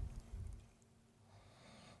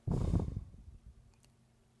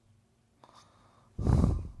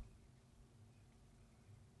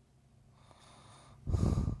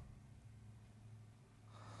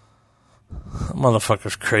 That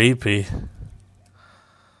motherfucker's creepy.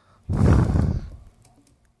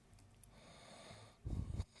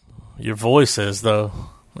 Your voice is, though.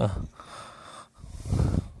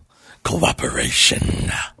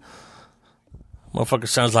 Cooperation. Motherfucker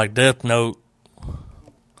sounds like Death Note.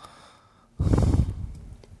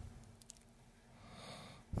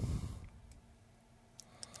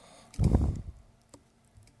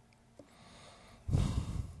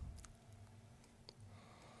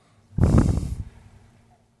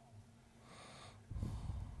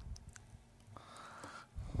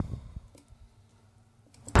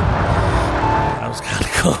 That was kind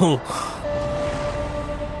of cool.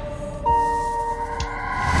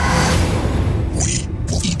 We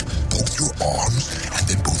will eat both your arms and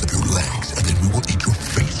then both of your legs, and then we will eat your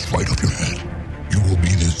face right off your head. You will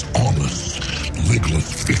be this armless,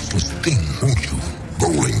 legless, faceless thing, won't you?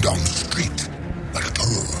 Rolling down the street like a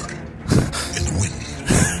turd in the wind.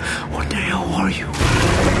 What the hell are you?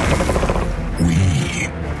 We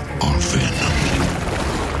are Venom.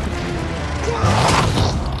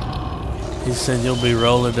 He said you'll be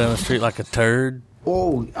rolling down the street like a turd.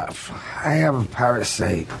 Oh, I have a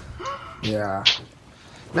parasite. Yeah.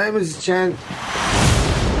 Name is Chen.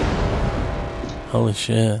 Holy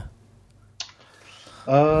shit.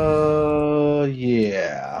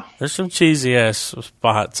 Yeah. There's some cheesy ass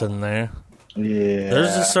spots in there. Yeah.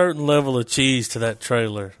 There's a certain level of cheese to that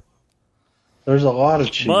trailer. There's a lot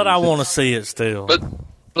of cheese. But I want to see it still.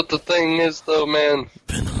 But the thing is, though, man,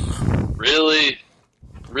 really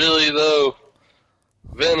though,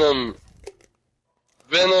 Venom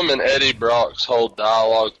and Eddie Brock's whole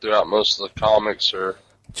dialogue throughout most of the comics are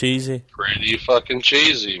cheesy. Pretty fucking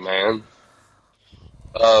cheesy, man.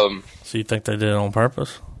 So you think they did it on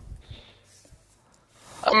purpose?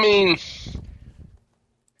 I mean,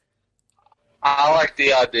 I like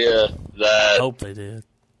the idea that I hope they did.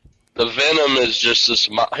 The Venom is just this.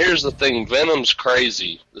 Here's the thing: Venom's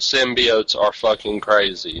crazy. The symbiotes are fucking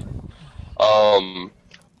crazy. I'm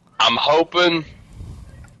hoping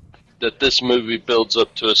that this movie builds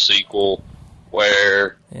up to a sequel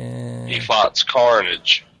where he fights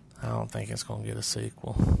Carnage. I don't think it's gonna get a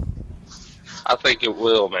sequel. I think it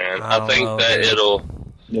will, man. I think know, that dude. it'll.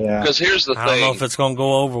 Yeah. Because here's the thing. I don't know if it's gonna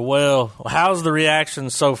go over well. How's the reaction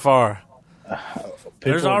so far?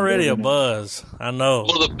 There's already a buzz. I know.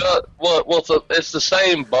 It's the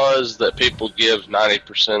same buzz that people give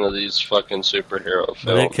 90% of these fucking superhero films.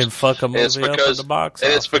 But it can fuck a movie up at the box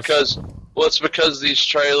office. It's because these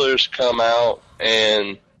trailers come out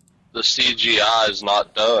and the CGI is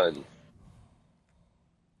not done.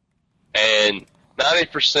 And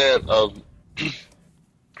 90% of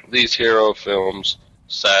these hero films,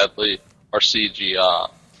 sadly, are CGI.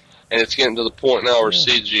 And it's getting to the point now where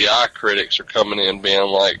CGI critics are coming in being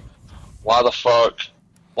like, why the fuck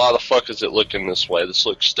is it looking this way? This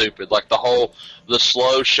looks stupid. Like the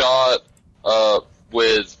slow shot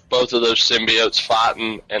with both of those symbiotes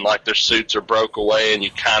fighting and like their suits are broke away and you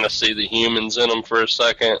kind of see the humans in them for a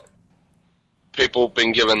second. People have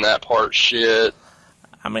been giving that part shit.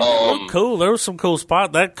 I mean, it looked cool. There was some cool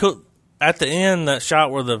spot. At the end, that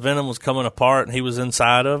shot where the Venom was coming apart and he was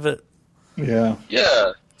inside of it. Yeah.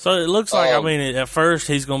 Yeah. So it looks like, at first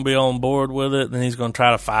he's going to be on board with it, then he's going to try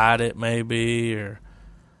to fight it maybe, or...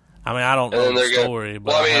 I don't know the story,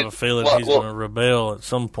 but I have a feeling he's going to rebel at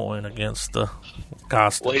some point against the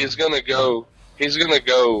costume. Well, he's going to go...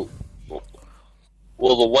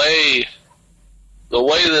 Well, the way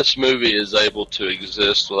this movie is able to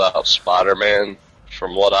exist without Spider-Man,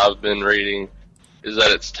 from what I've been reading, is that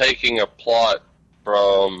it's taking a plot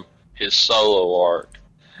from his solo arc.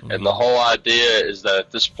 And the whole idea is that at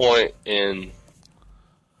this point in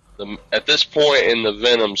the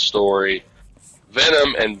Venom story,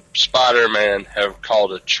 Venom and Spider-Man have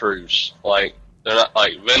called a truce. Like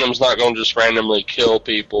Venom's not going to just randomly kill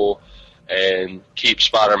people and keep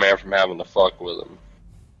Spider-Man from having to fuck with him.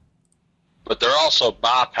 But they're also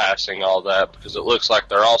bypassing all that because it looks like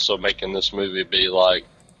they're also making this movie be like,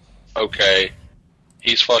 okay,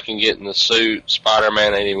 he's fucking getting the suit.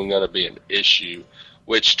 Spider-Man ain't even going to be an issue.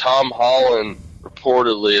 Which Tom Holland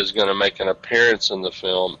reportedly is going to make an appearance in the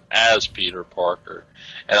film as Peter Parker.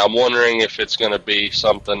 And I'm wondering if it's going to be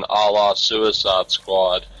something a la Suicide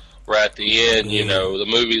Squad, where at the end, the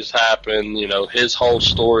movie's happened, his whole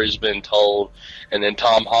story's been told, and then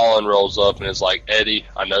Tom Holland rolls up and is like, Eddie,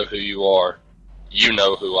 I know who you are. You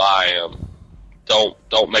know who I am.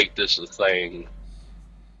 Don't make this a thing.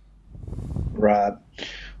 Right.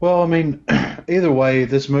 Well, either way,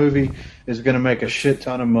 this movie is going to make a shit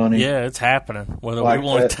ton of money. Yeah, it's happening, whether we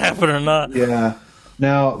want it to happen or not. Yeah.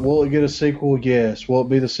 Now, will it get a sequel? Yes. Will it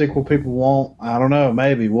be the sequel people want? I don't know.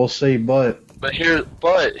 Maybe. We'll see. But here's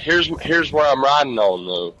where I'm riding on,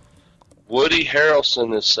 though. Woody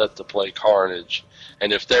Harrelson is set to play Carnage.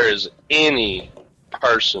 And if there is any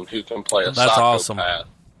person who can play a psychopath, awesome.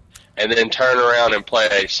 And then turn around and play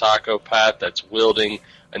a psychopath that's wielding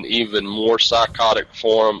an even more psychotic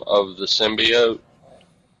form of the symbiote,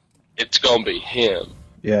 it's going to be him.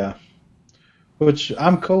 Yeah. Which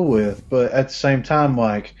I'm cool with, but at the same time,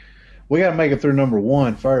 we got to make it through number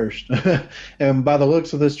 1 first. And by the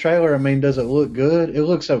looks of this trailer, does it look good? It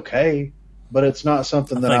looks okay, but it's not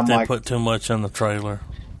something that I'm they put too much in the trailer.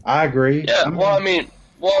 I agree. Yeah, my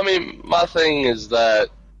thing is that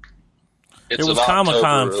it was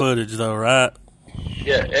Comic-Con footage, though, right?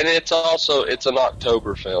 Yeah, and it's an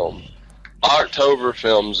October film. October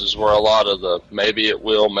films is where a lot of the maybe it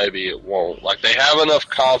will, maybe it won't. Like, they have enough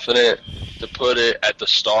confidence to put it at the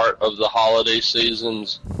start of the holiday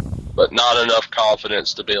seasons, but not enough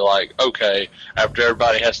confidence to be like, okay, after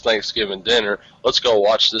everybody has Thanksgiving dinner, let's go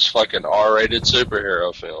watch this fucking R-rated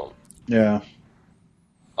superhero film. Yeah.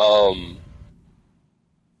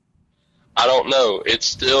 I don't know. It's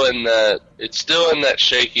still in that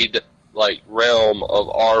shaky like realm of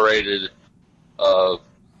R-rated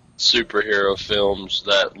superhero films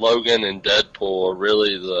that Logan and Deadpool are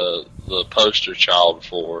really the poster child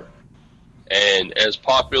for. And as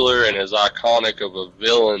popular and as iconic of a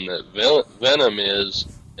villain that Venom is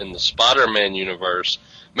in the Spider-Man universe,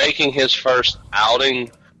 making his first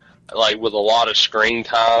outing like with a lot of screen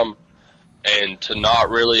time, and to not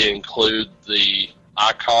really include the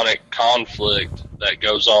iconic conflict that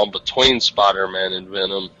goes on between Spider-Man and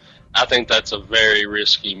Venom, I think that's a very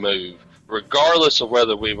risky move. Regardless of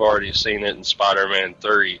whether we've already seen it in Spider-Man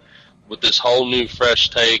 3, with this whole new fresh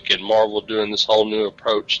take and Marvel doing this whole new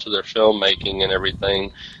approach to their filmmaking and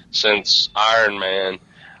everything since Iron Man,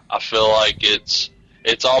 I feel like it's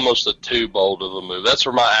almost a too bold of a move. That's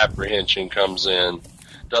where my apprehension comes in.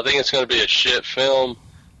 Do I think it's going to be a shit film?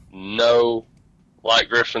 No. Like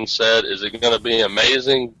Griffin said, is it going to be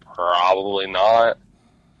amazing? Probably not.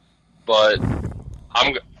 But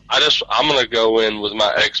I'm going to go in with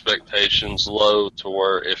my expectations low to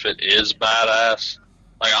where if it is badass,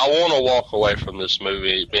 like I want to walk away from this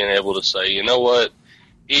movie being able to say, you know what,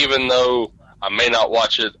 even though I may not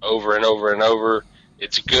watch it over and over and over,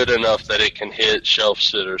 it's good enough that it can hit shelf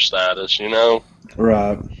sitter status, you know?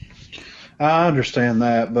 Right. I understand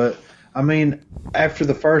that, but I mean, after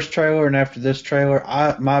the first trailer and after this trailer,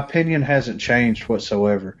 my opinion hasn't changed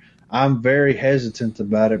whatsoever. I'm very hesitant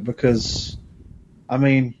about it because, I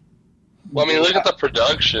mean... Well, I mean, look at the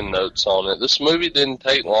production notes on it. This movie didn't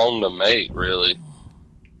take long to make, really.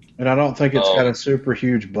 And I don't think it's got a super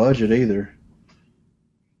huge budget either.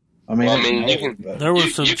 I mean, there were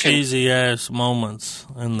some cheesy-ass moments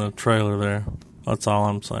in the trailer there. That's all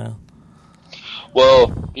I'm saying.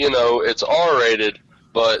 Well, you know, it's R-rated,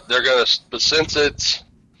 but since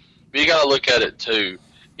you gotta look at it too.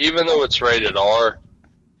 Even though it's rated R,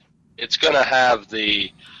 it's gonna have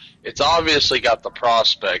it's obviously got the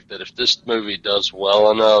prospect that if this movie does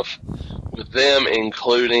well enough, with them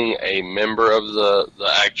including a member of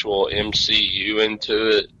the actual MCU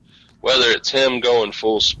into it, whether it's him going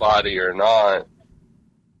full Spidey or not,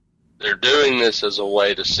 they're doing this as a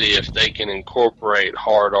way to see if they can incorporate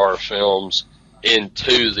hard R films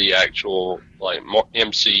into the actual like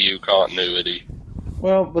MCU continuity.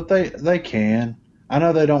 Well, but they can. I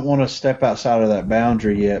know they don't want to step outside of that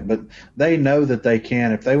boundary yet, but they know that they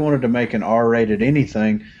can. If they wanted to make an R-rated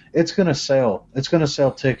anything, it's going to sell. It's going to sell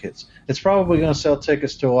tickets. It's probably going to sell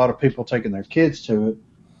tickets to a lot of people taking their kids to it,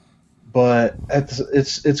 but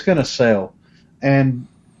it's going to sell. And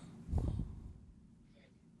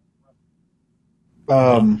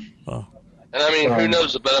and I mean, who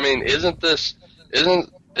knows? But I mean, isn't this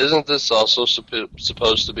also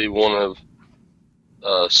supposed to be one of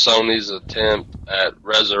Sony's attempt at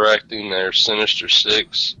resurrecting their Sinister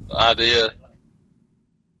Six idea?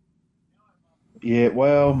 Yeah,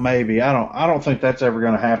 well, maybe. I don't think that's ever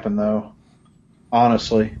going to happen, though.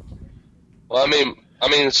 Honestly. Well, I mean,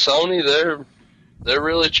 Sony, they're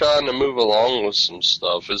really trying to move along with some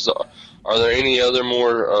stuff. Are there any other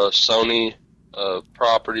more Sony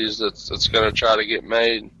properties that's going to try to get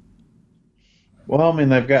made? Well, I mean,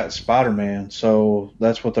 they've got Spider-Man, so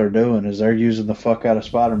that's what they're doing, is they're using the fuck out of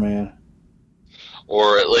Spider-Man.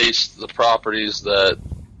 Or at least the properties that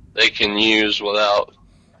they can use without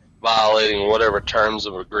violating whatever terms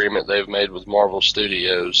of agreement they've made with Marvel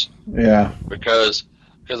Studios. Yeah. Because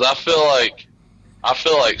I feel like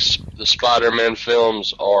the Spider-Man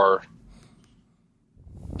films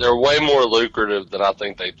they're way more lucrative than I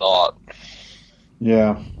think they thought.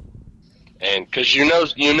 Yeah. And because you know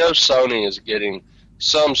Sony is getting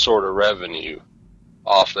some sort of revenue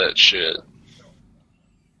off that shit.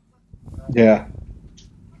 Yeah,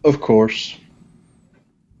 of course.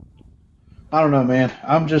 I don't know, man.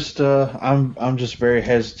 I'm just very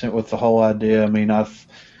hesitant with the whole idea. I mean, I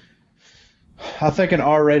think an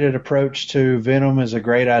R-rated approach to Venom is a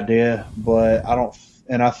great idea, but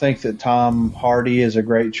I think that Tom Hardy is a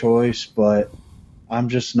great choice, but I'm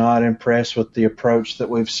just not impressed with the approach that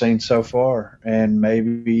we've seen so far. And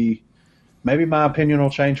maybe my opinion will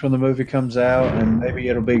change when the movie comes out, and maybe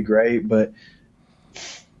it'll be great. But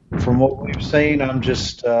from what we've seen, I'm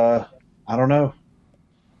just I don't know.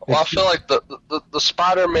 Well, I feel like the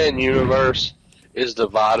Spider-Man universe is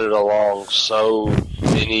divided along so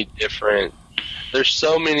many different. There's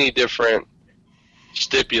so many different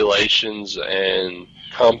stipulations and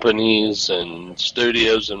companies and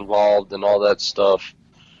studios involved and all that stuff,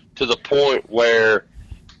 to the point where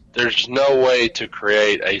there's no way to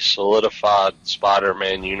create a solidified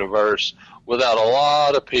Spider-Man universe without a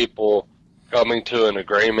lot of people coming to an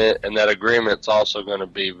agreement, and that agreement's also going to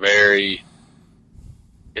be very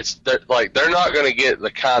they're not going to get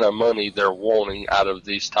the kind of money they're wanting out of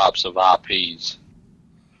these types of IPs.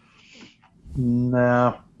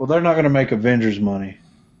 No. Well, they're not going to make Avengers money.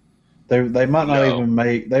 They might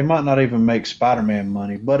not even make Spider-Man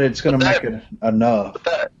money, but it's going to make it enough.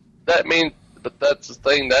 But that's the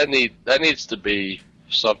thing that needs to be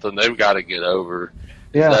something they've got to get over.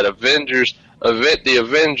 Yeah. That the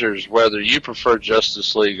Avengers, whether you prefer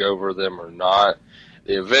Justice League over them or not,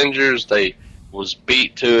 the Avengers, they was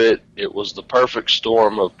beat to it. It was the perfect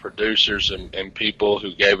storm of producers and people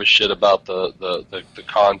who gave a shit about the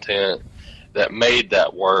content that made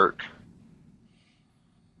that work.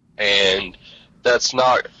 And it's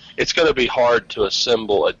going to be hard to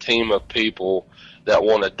assemble a team of people that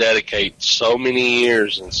want to dedicate so many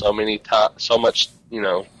years and so much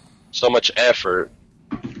effort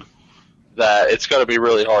that it's going to be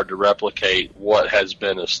really hard to replicate what has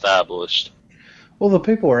been established. Well, the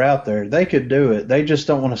people are out there. They could do it. They just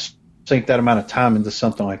don't want to sink that amount of time into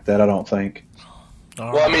something like that, I don't think.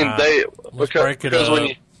 Well, I mean,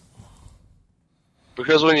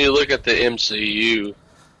 because when you look at the MCU,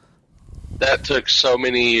 that took so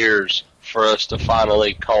many years for us to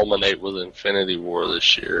finally culminate with Infinity War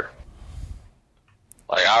this year.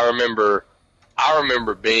 Like, I remember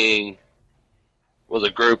being with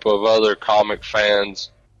a group of other comic fans,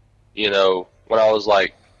 when I was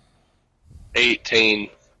like 18,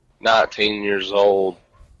 19 years old.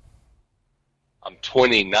 I'm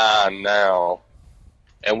 29 now,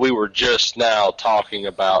 and we were just now talking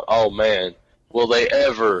about, oh man, will they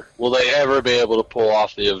ever be able to pull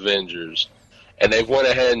off the Avengers? And they've went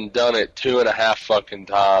ahead and done it 2.5 fucking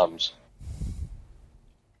times.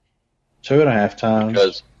 2.5 times?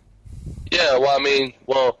 Because,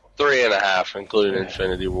 3.5, including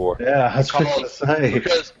Infinity War. Yeah, I was going to say.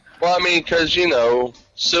 Because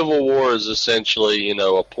Civil War is essentially, a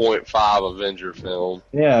 0.5 Avenger film.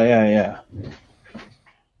 Yeah.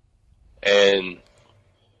 And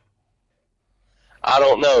I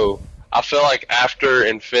don't know. I feel like after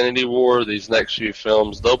Infinity War, these next few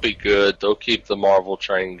films, they'll be good. They'll keep the Marvel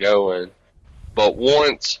train going. But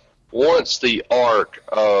once the arc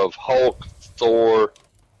of Hulk, Thor,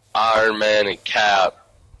 Iron Man, and Cap,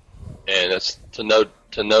 and it's to no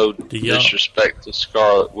disrespect to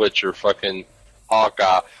Scarlet Witch or fucking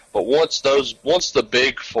Hawkeye, but once the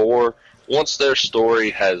big four, once their story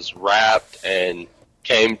has wrapped and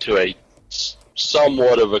came to a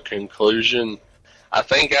somewhat of a conclusion, I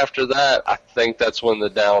think after that, that's when the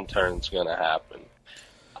downturn's going to happen.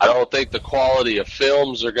 I don't think the quality of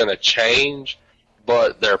films are going to change,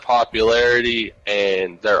 but their popularity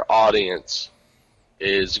and their audience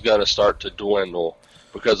is going to start to dwindle.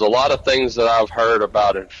 Because a lot of things that I've heard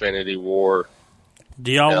about Infinity War.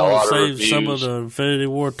 Do y'all want to save some of the Infinity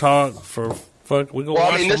War talk for we go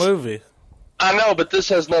watch the movie? I know, but this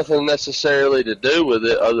has nothing necessarily to do with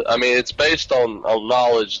it. I mean, it's based on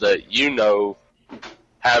knowledge that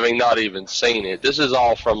having not even seen it. This is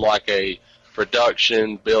all from like a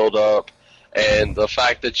production build-up, and the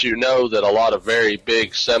fact that that a lot of very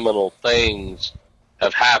big seminal things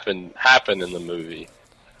have happened in the movie.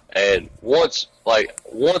 And once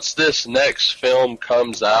this next film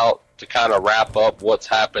comes out to kind of wrap up what's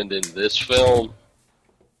happened in this film,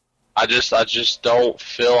 I just don't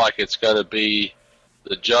feel like it's going to be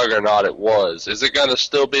the juggernaut it was. Is it going to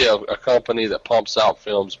still be a company that pumps out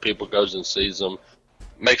films, people goes and sees them,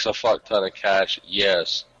 makes a fuck ton of cash?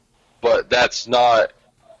 Yes. But that's not...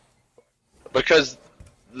 Because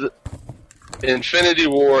Infinity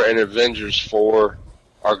War and Avengers 4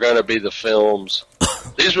 are going to be the films...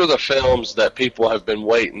 These were the films that people have been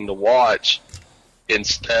waiting to watch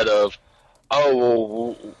instead of,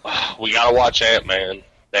 we got to watch Ant-Man,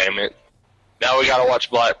 damn it. Now we got to watch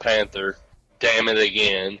Black Panther, damn it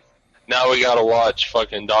again. Now we got to watch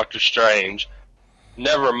fucking Doctor Strange.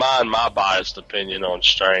 Never mind my biased opinion on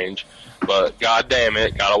Strange, but god damn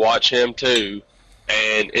it, got to watch him too.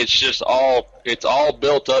 And it's all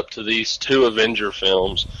built up to these 2 Avenger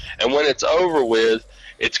films. And when it's over with,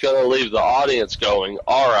 it's going to leave the audience going,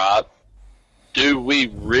 all right, do we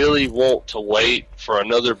really want to wait for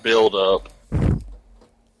another build-up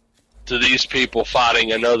to these people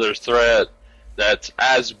fighting another threat that's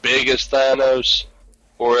as big as Thanos,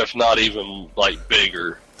 or if not even, like,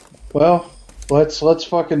 bigger? Well, let's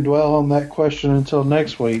fucking dwell on that question until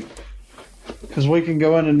next week. Because we can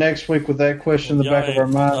go into next week with that question in the back of our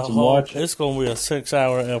minds and watch it. It's going to be a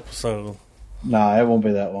 6-hour episode. Nah, it won't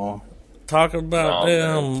be that long. Talking about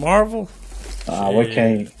Marvel? We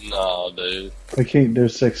can't. No, dude. We can't do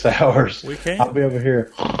 6 hours. We can't? I'll be over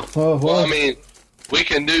here. Well, I mean, we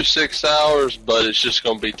can do 6 hours, but it's just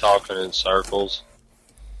going to be talking in circles.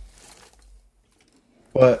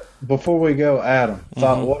 But before we go, Adam,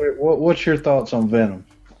 what's your thoughts on Venom?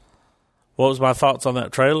 What was my thoughts on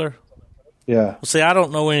that trailer? Yeah. Well, see, I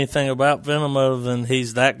don't know anything about Venom other than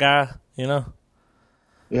he's that guy, you know?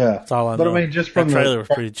 Yeah. That's all I know. But I mean, just from that trailer was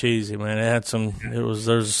pretty cheesy, man. There's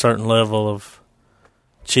a certain level of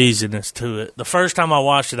cheesiness to it. The first time I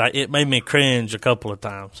watched it, it made me cringe a couple of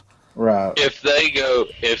times. Right. If they go,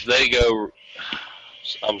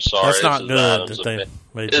 I'm sorry. That's not good.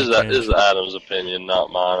 This is Adam's opinion, not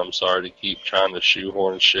mine. I'm sorry to keep trying to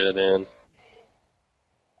shoehorn shit in.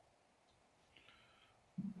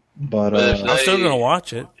 But I'm still gonna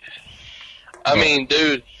watch it. I mean,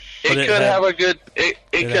 dude, it could have a good. It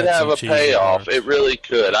could have a payoff. It really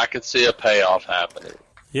could. I could see a payoff happening.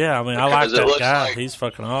 Yeah, I mean, I like that guy. Like he's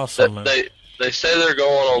fucking awesome. They say they're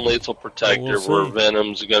going on Lethal Protector, where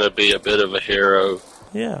Venom's going to be a bit of a hero.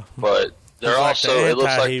 Yeah, but they're also like it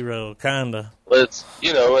looks like hero, kinda. It's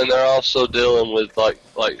and they're also dealing with like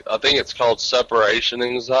I think it's called separation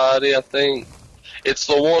anxiety. I think it's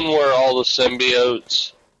the one where all the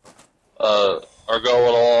symbiotes are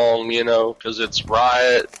going along, because it's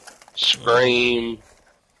Riot, Scream,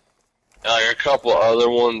 and like a couple other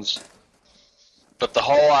ones. But the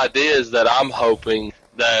whole idea is that I'm hoping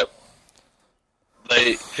that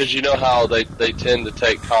because you know how they tend to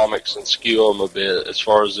take comics and skew them a bit as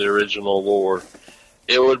far as the original lore.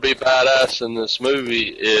 It would be badass in this movie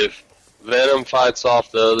if Venom fights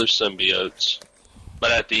off the other symbiotes,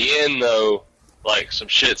 but at the end though, like some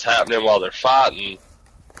shit's happening while they're fighting,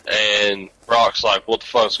 and Brock's like, "What the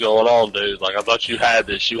fuck's going on, dude? Like I thought you had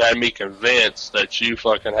this. You had me convinced that you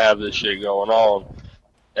fucking have this shit going on."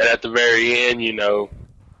 And at the very end,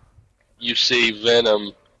 you see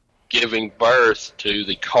Venom giving birth to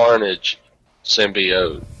the Carnage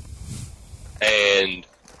symbiote. And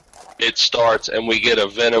it starts, and we get a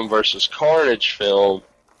Venom versus Carnage film,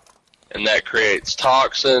 and that creates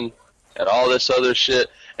Toxin and all this other shit.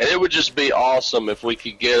 And it would just be awesome if we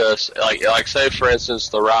could get us, like say for instance,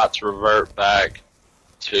 the rights revert back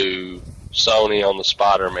to Sony on the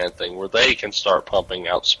Spider-Man thing, where they can start pumping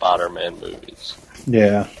out Spider-Man movies.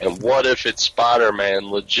 Yeah. And what if it's Spider-Man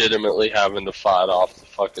legitimately having to fight off the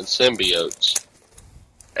fucking symbiotes?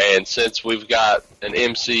 And since we've got an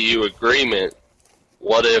MCU agreement,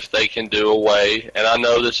 what if they can do away, and I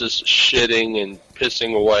know this is shitting and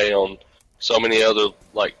pissing away on so many other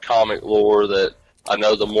like comic lore that I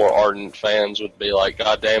know the more ardent fans would be like,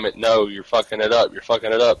 God damn it, no, you're fucking it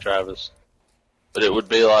up, Travis. But it would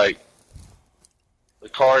be like, the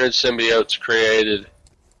Carnage symbiote's created,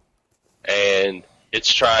 and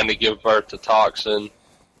it's trying to give birth to Toxin.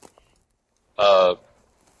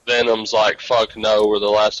 Venom's like, fuck no, we're the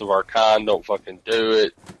last of our kind, don't fucking do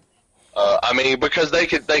it. I mean, because they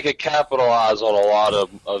could capitalize on a lot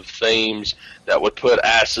of themes that would put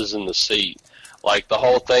asses in the seat. Like the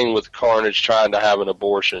whole thing with Carnage trying to have an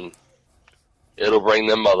abortion. It'll bring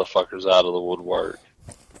them motherfuckers out of the woodwork.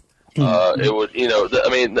 It would, I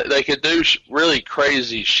mean, they could do really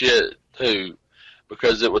crazy shit too,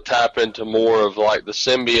 because it would tap into more of like the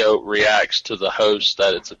symbiote reacts to the host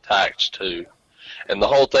that it's attached to. And the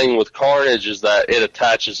whole thing with Carnage is that it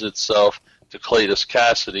attaches itself to Cletus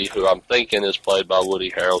Cassidy, who I'm thinking is played by Woody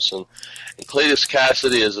Harrelson. And Cletus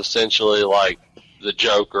Cassidy is essentially like the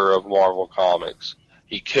Joker of Marvel Comics.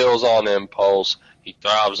 He kills on impulse. He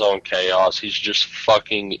thrives on chaos. He's just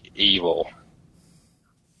fucking evil.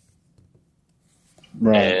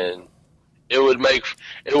 Right. And it would make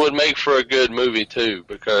for a good movie too,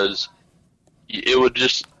 because it would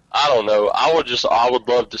just, I don't know, I would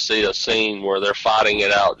love to see a scene where they're fighting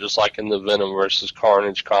it out, just like in the Venom versus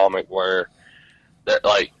Carnage comic, where that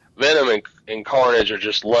like Venom and Carnage are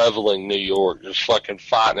just leveling New York, just fucking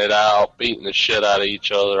fighting it out, beating the shit out of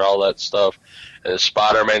each other, all that stuff. And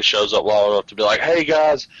Spider-Man shows up long enough to be like, "Hey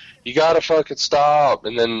guys, you gotta fucking stop."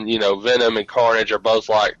 And then Venom and Carnage are both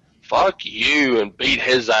like, "Fuck you," and beat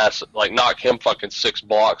his ass, like knock him fucking 6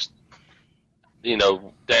 blocks,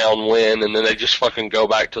 downwind, and then they just fucking go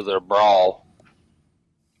back to their brawl.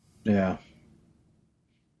 Yeah.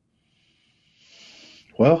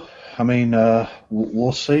 Well, I mean,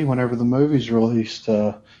 we'll see whenever the movie's released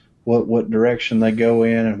what direction they go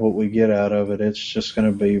in and what we get out of it. It's just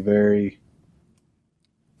going to be very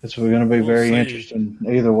interesting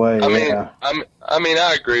either way. I mean,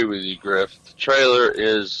 I agree with you, Griff. The trailer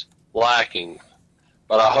is lacking,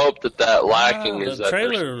 but I hope that lacking is that the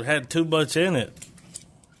trailer had too much in it.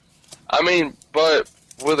 I mean, but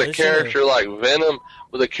with a character like Venom,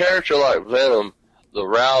 the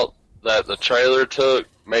route that the trailer took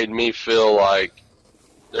made me feel like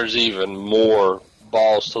there's even more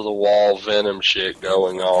balls to the wall Venom shit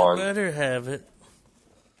going on. Better have it.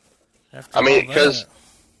 After I mean, all because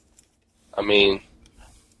that.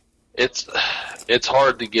 it's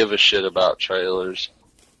hard to give a shit about trailers,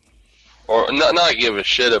 or not give a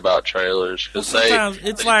shit about trailers because sometimes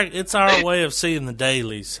it's our way of seeing the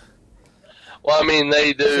dailies. Well, I mean,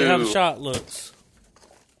 they do. See how the shot looks.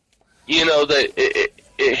 You know, it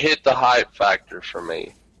hit the hype factor for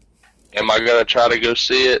me. Am I going to try to go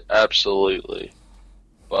see it? Absolutely.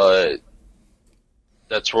 But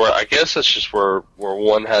that's where, I guess that's just where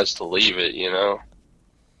one has to leave it, you know?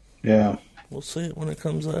 Yeah. We'll see it when it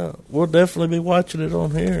comes out. We'll definitely be watching it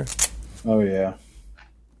on here. Oh, yeah.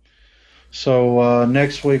 So,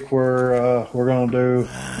 next week we're going to do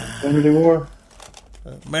Infinity War?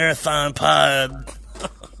 Marathon pod.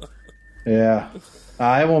 Yeah.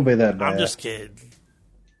 It won't be that bad. I'm just kidding.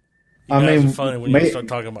 I mean, it's funny when you start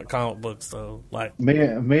talking about comic books, though. Like me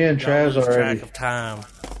and Trav's lose already track of time.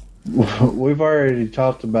 We've already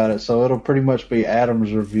talked about it, so it'll pretty much be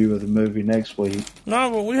Adam's review of the movie next week. No,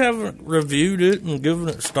 but we haven't reviewed it and given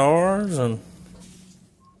it stars, and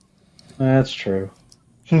That's true.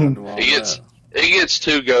 It gets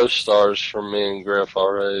 2 ghost stars from me and Griff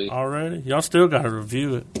already. Already? Y'all still got to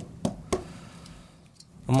review it.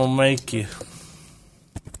 I'm going to make you.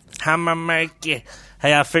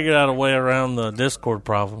 Hey, I figured out a way around the Discord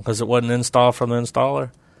problem because it wasn't installed from the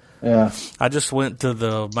installer. Yeah. I just went to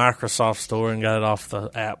the Microsoft store and got it off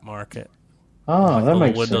the app market. Oh, that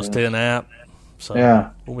makes Windows sense. 10 app. So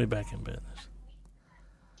Yeah. we'll be back in business.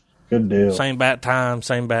 Good deal. Same bat time,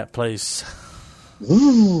 same bat place.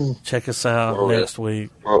 Ooh. Check us out next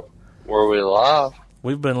week. Were we live?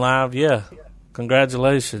 We've been live, yeah.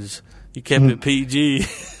 Congratulations. You kept it PG.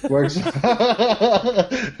 Works.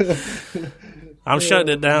 I'm shutting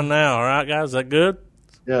it down now, all right, guys? Is that good?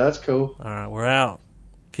 Yeah, that's cool. All right, we're out.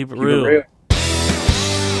 Keep it Keep it real. real.